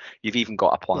 But you've even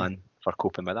got a plan for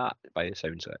coping with that, by the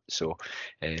sounds of it. So,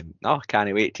 no,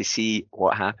 can't wait to see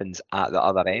what happens at the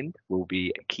other end. We'll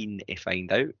be keen to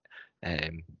find out.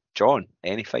 John,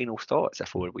 any final thoughts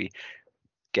before we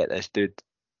get this dude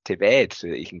to bed so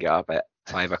that he can get up at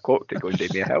 5 o'clock to go and do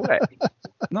me a hill hit?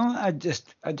 No, I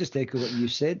just echo what you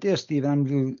said there, Stephen. I'm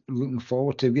really looking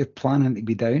forward to. We're planning to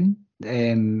be down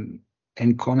in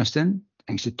Coniston.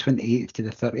 I think it's the 28th to the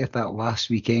 30th, that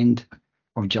last weekend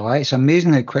of July. It's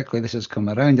amazing how quickly this has come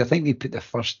around. I think we put the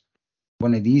first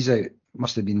one of these out,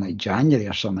 must have been like January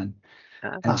or something.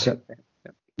 And so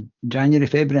January,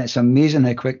 February. It's amazing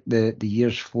how quick the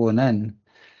year's flown in.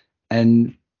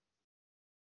 And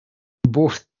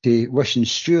both to wishing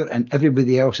Stuart and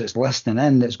everybody else that's listening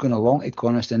in that's going along to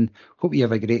Coniston, hope you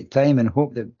have a great time, and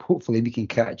hope that hopefully we can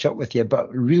catch up with you.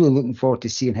 But really looking forward to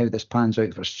seeing how this pans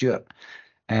out for Stuart.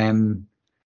 It's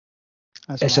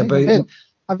about.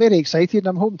 I'm very excited.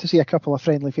 I'm hoping to see a couple of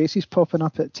friendly faces popping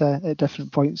up at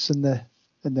different points in the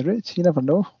route. You never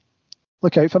know.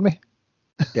 Look out for me.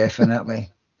 Definitely,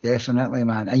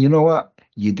 man. And you know what?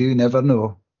 You do never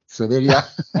know. So there you are.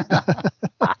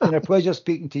 It's been a pleasure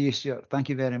speaking to you, Stuart. Thank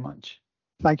you very much.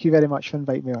 Thank you very much for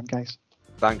inviting me on, guys.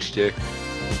 Thanks, Stu.